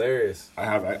 That's so hilarious. I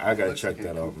gotta Looks check like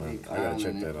a that out, man. complete I gotta clown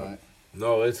check in that it, out.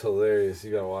 No, it's hilarious.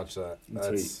 You gotta watch that.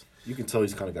 So you can tell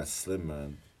he's kind of got slim,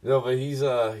 man. No, but he's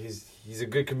a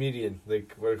good comedian.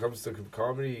 Like when it comes to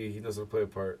comedy, he knows how to play a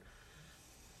part.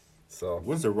 So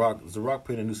When's The Rock? Is The Rock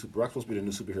playing a new super? Rock's supposed to be in a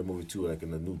new superhero movie too, like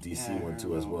in the new DC Yeah, I one heard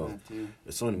too as about well. that too.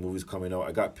 There's so many movies coming out.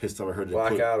 I got pissed off. I heard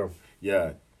Black Adam.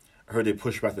 Yeah, I heard they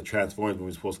pushed back the Transformers movie.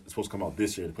 It's supposed to come out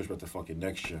this year. They pushed back to fucking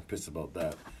next year. Pissed about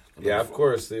that. Yeah, of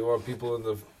course they want people in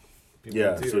the.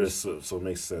 Yeah, in so theaters. so it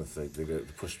makes sense. Like they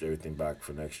pushed everything back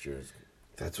for next year.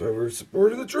 That's why we're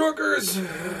supporting the truckers.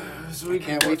 So we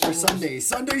Can't wait for Sunday.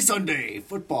 Sunday,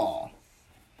 football.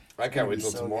 I can't wait be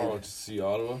till so tomorrow good. to see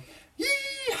Ottawa.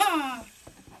 Yeehaw!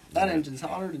 That engine's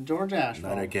hotter than George Ashford.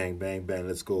 Niner gang, bang bang.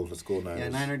 Let's go Niners. Yeah,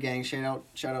 Niner gang.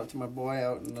 Shout out to my boy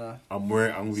out in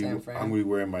I'm San Fran. gonna be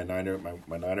wearing my Niner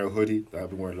hoodie that I've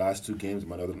been wearing last 2 games.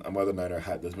 My other Niner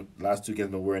hat. The last 2 games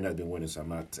I've been wearing that I've been winning, so I'm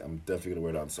definitely gonna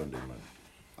wear it on Sunday, man.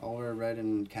 I'll wear red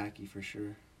and khaki for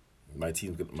sure. My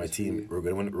team, Just for you. we're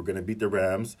gonna win. We're gonna beat the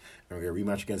Rams, and we're gonna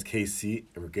rematch against KC,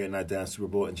 and we're getting that damn Super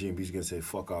Bowl. And GMB's gonna say,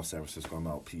 "Fuck off, San Francisco. I'm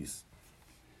out. Peace."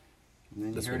 And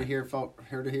then That's you heard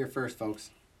it here first,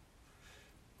 folks.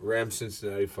 Rams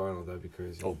Cincinnati final. That'd be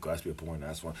crazy. Oh, God, that's be a boring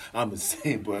ass one. I'm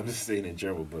insane, but I'm just saying in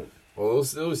general. But Well,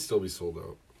 they'll still be sold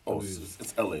out.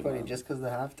 it's LA, Buddy, man. just because the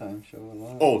halftime show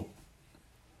alone. Oh,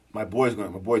 my boy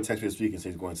texted me this week and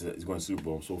said he's going to Super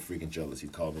Bowl. I'm so freaking jealous. He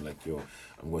called me like, "Yo,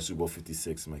 I'm going to Super Bowl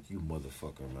 56." I'm like, "You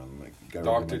motherfucker, man!" I'm like, you gotta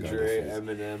Dr. remember my Dre, guy.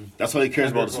 Eminem. That's all he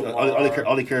cares about. Kendrick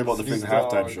All he cares about the freaking Snoop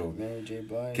halftime Dogg. show. Mary J.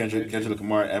 Blige. Kendrick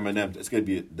Lamar, Eminem. It's gonna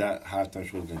be that halftime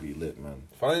show is gonna be lit, man.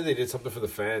 Finally, they did something for the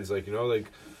fans. Like I know, like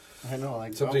Something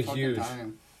about fucking huge.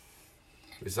 Time.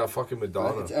 it's not fucking But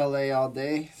Madonna. it's LA all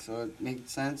day, so it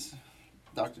makes sense.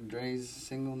 Dr. Dre's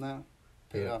single now.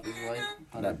 Paid Yeah. off his wife.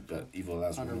 That evil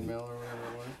ass 100 woman mil or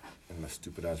whatever it was. and the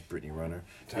stupid ass Britney Runner.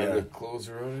 Time Yeah. to close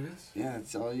her out, I guess. Yeah,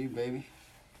 it's all you, baby.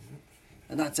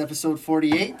 And that's episode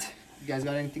 48. You guys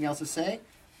got anything else to say?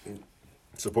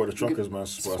 Support the truckers, man.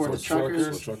 Support the truckers.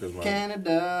 Support truckers, man.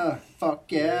 Canada.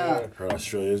 Fuck yeah. I heard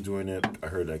Australia is doing it. I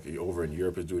heard like over in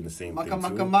Europe is doing the same Mucka, thing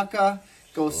mucka, too. mucka.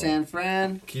 Go San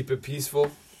Fran. Keep it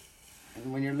peaceful.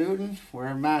 And when you're looting, wear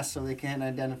a mask so they can't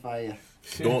identify you.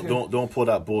 Don't pull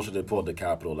that bullshit they pulled at the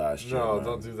Capitol last year. No, man.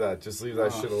 don't do that. Just leave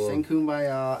that shit Sing alone.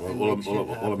 kumbaya. and make shit Well,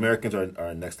 happen. Americans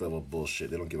are next level bullshit.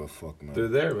 They don't give a fuck, man. They're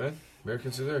there, man.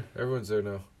 Americans are there. Everyone's there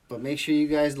now. But make sure you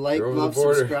guys like, They're over the love,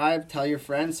 border. subscribe. Tell your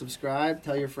friends, subscribe.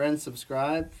 Tell your friends,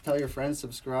 subscribe. Tell your friends,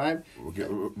 subscribe.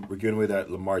 We're giving away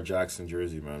that Lamar Jackson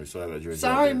jersey, man. We still have that jersey.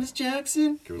 Sorry, out there. Miss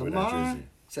Jackson. Give away that Lamar. jersey.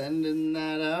 Sending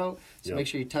that out. So Yep. make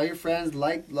sure you tell your friends,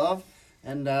 like, love.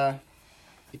 And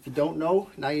if you don't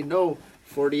know, now you know.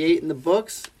 48 in the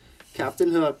books.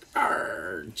 Captain Hook.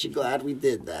 Aren't you glad we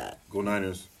did that? Go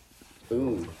Niners.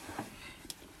 Boom.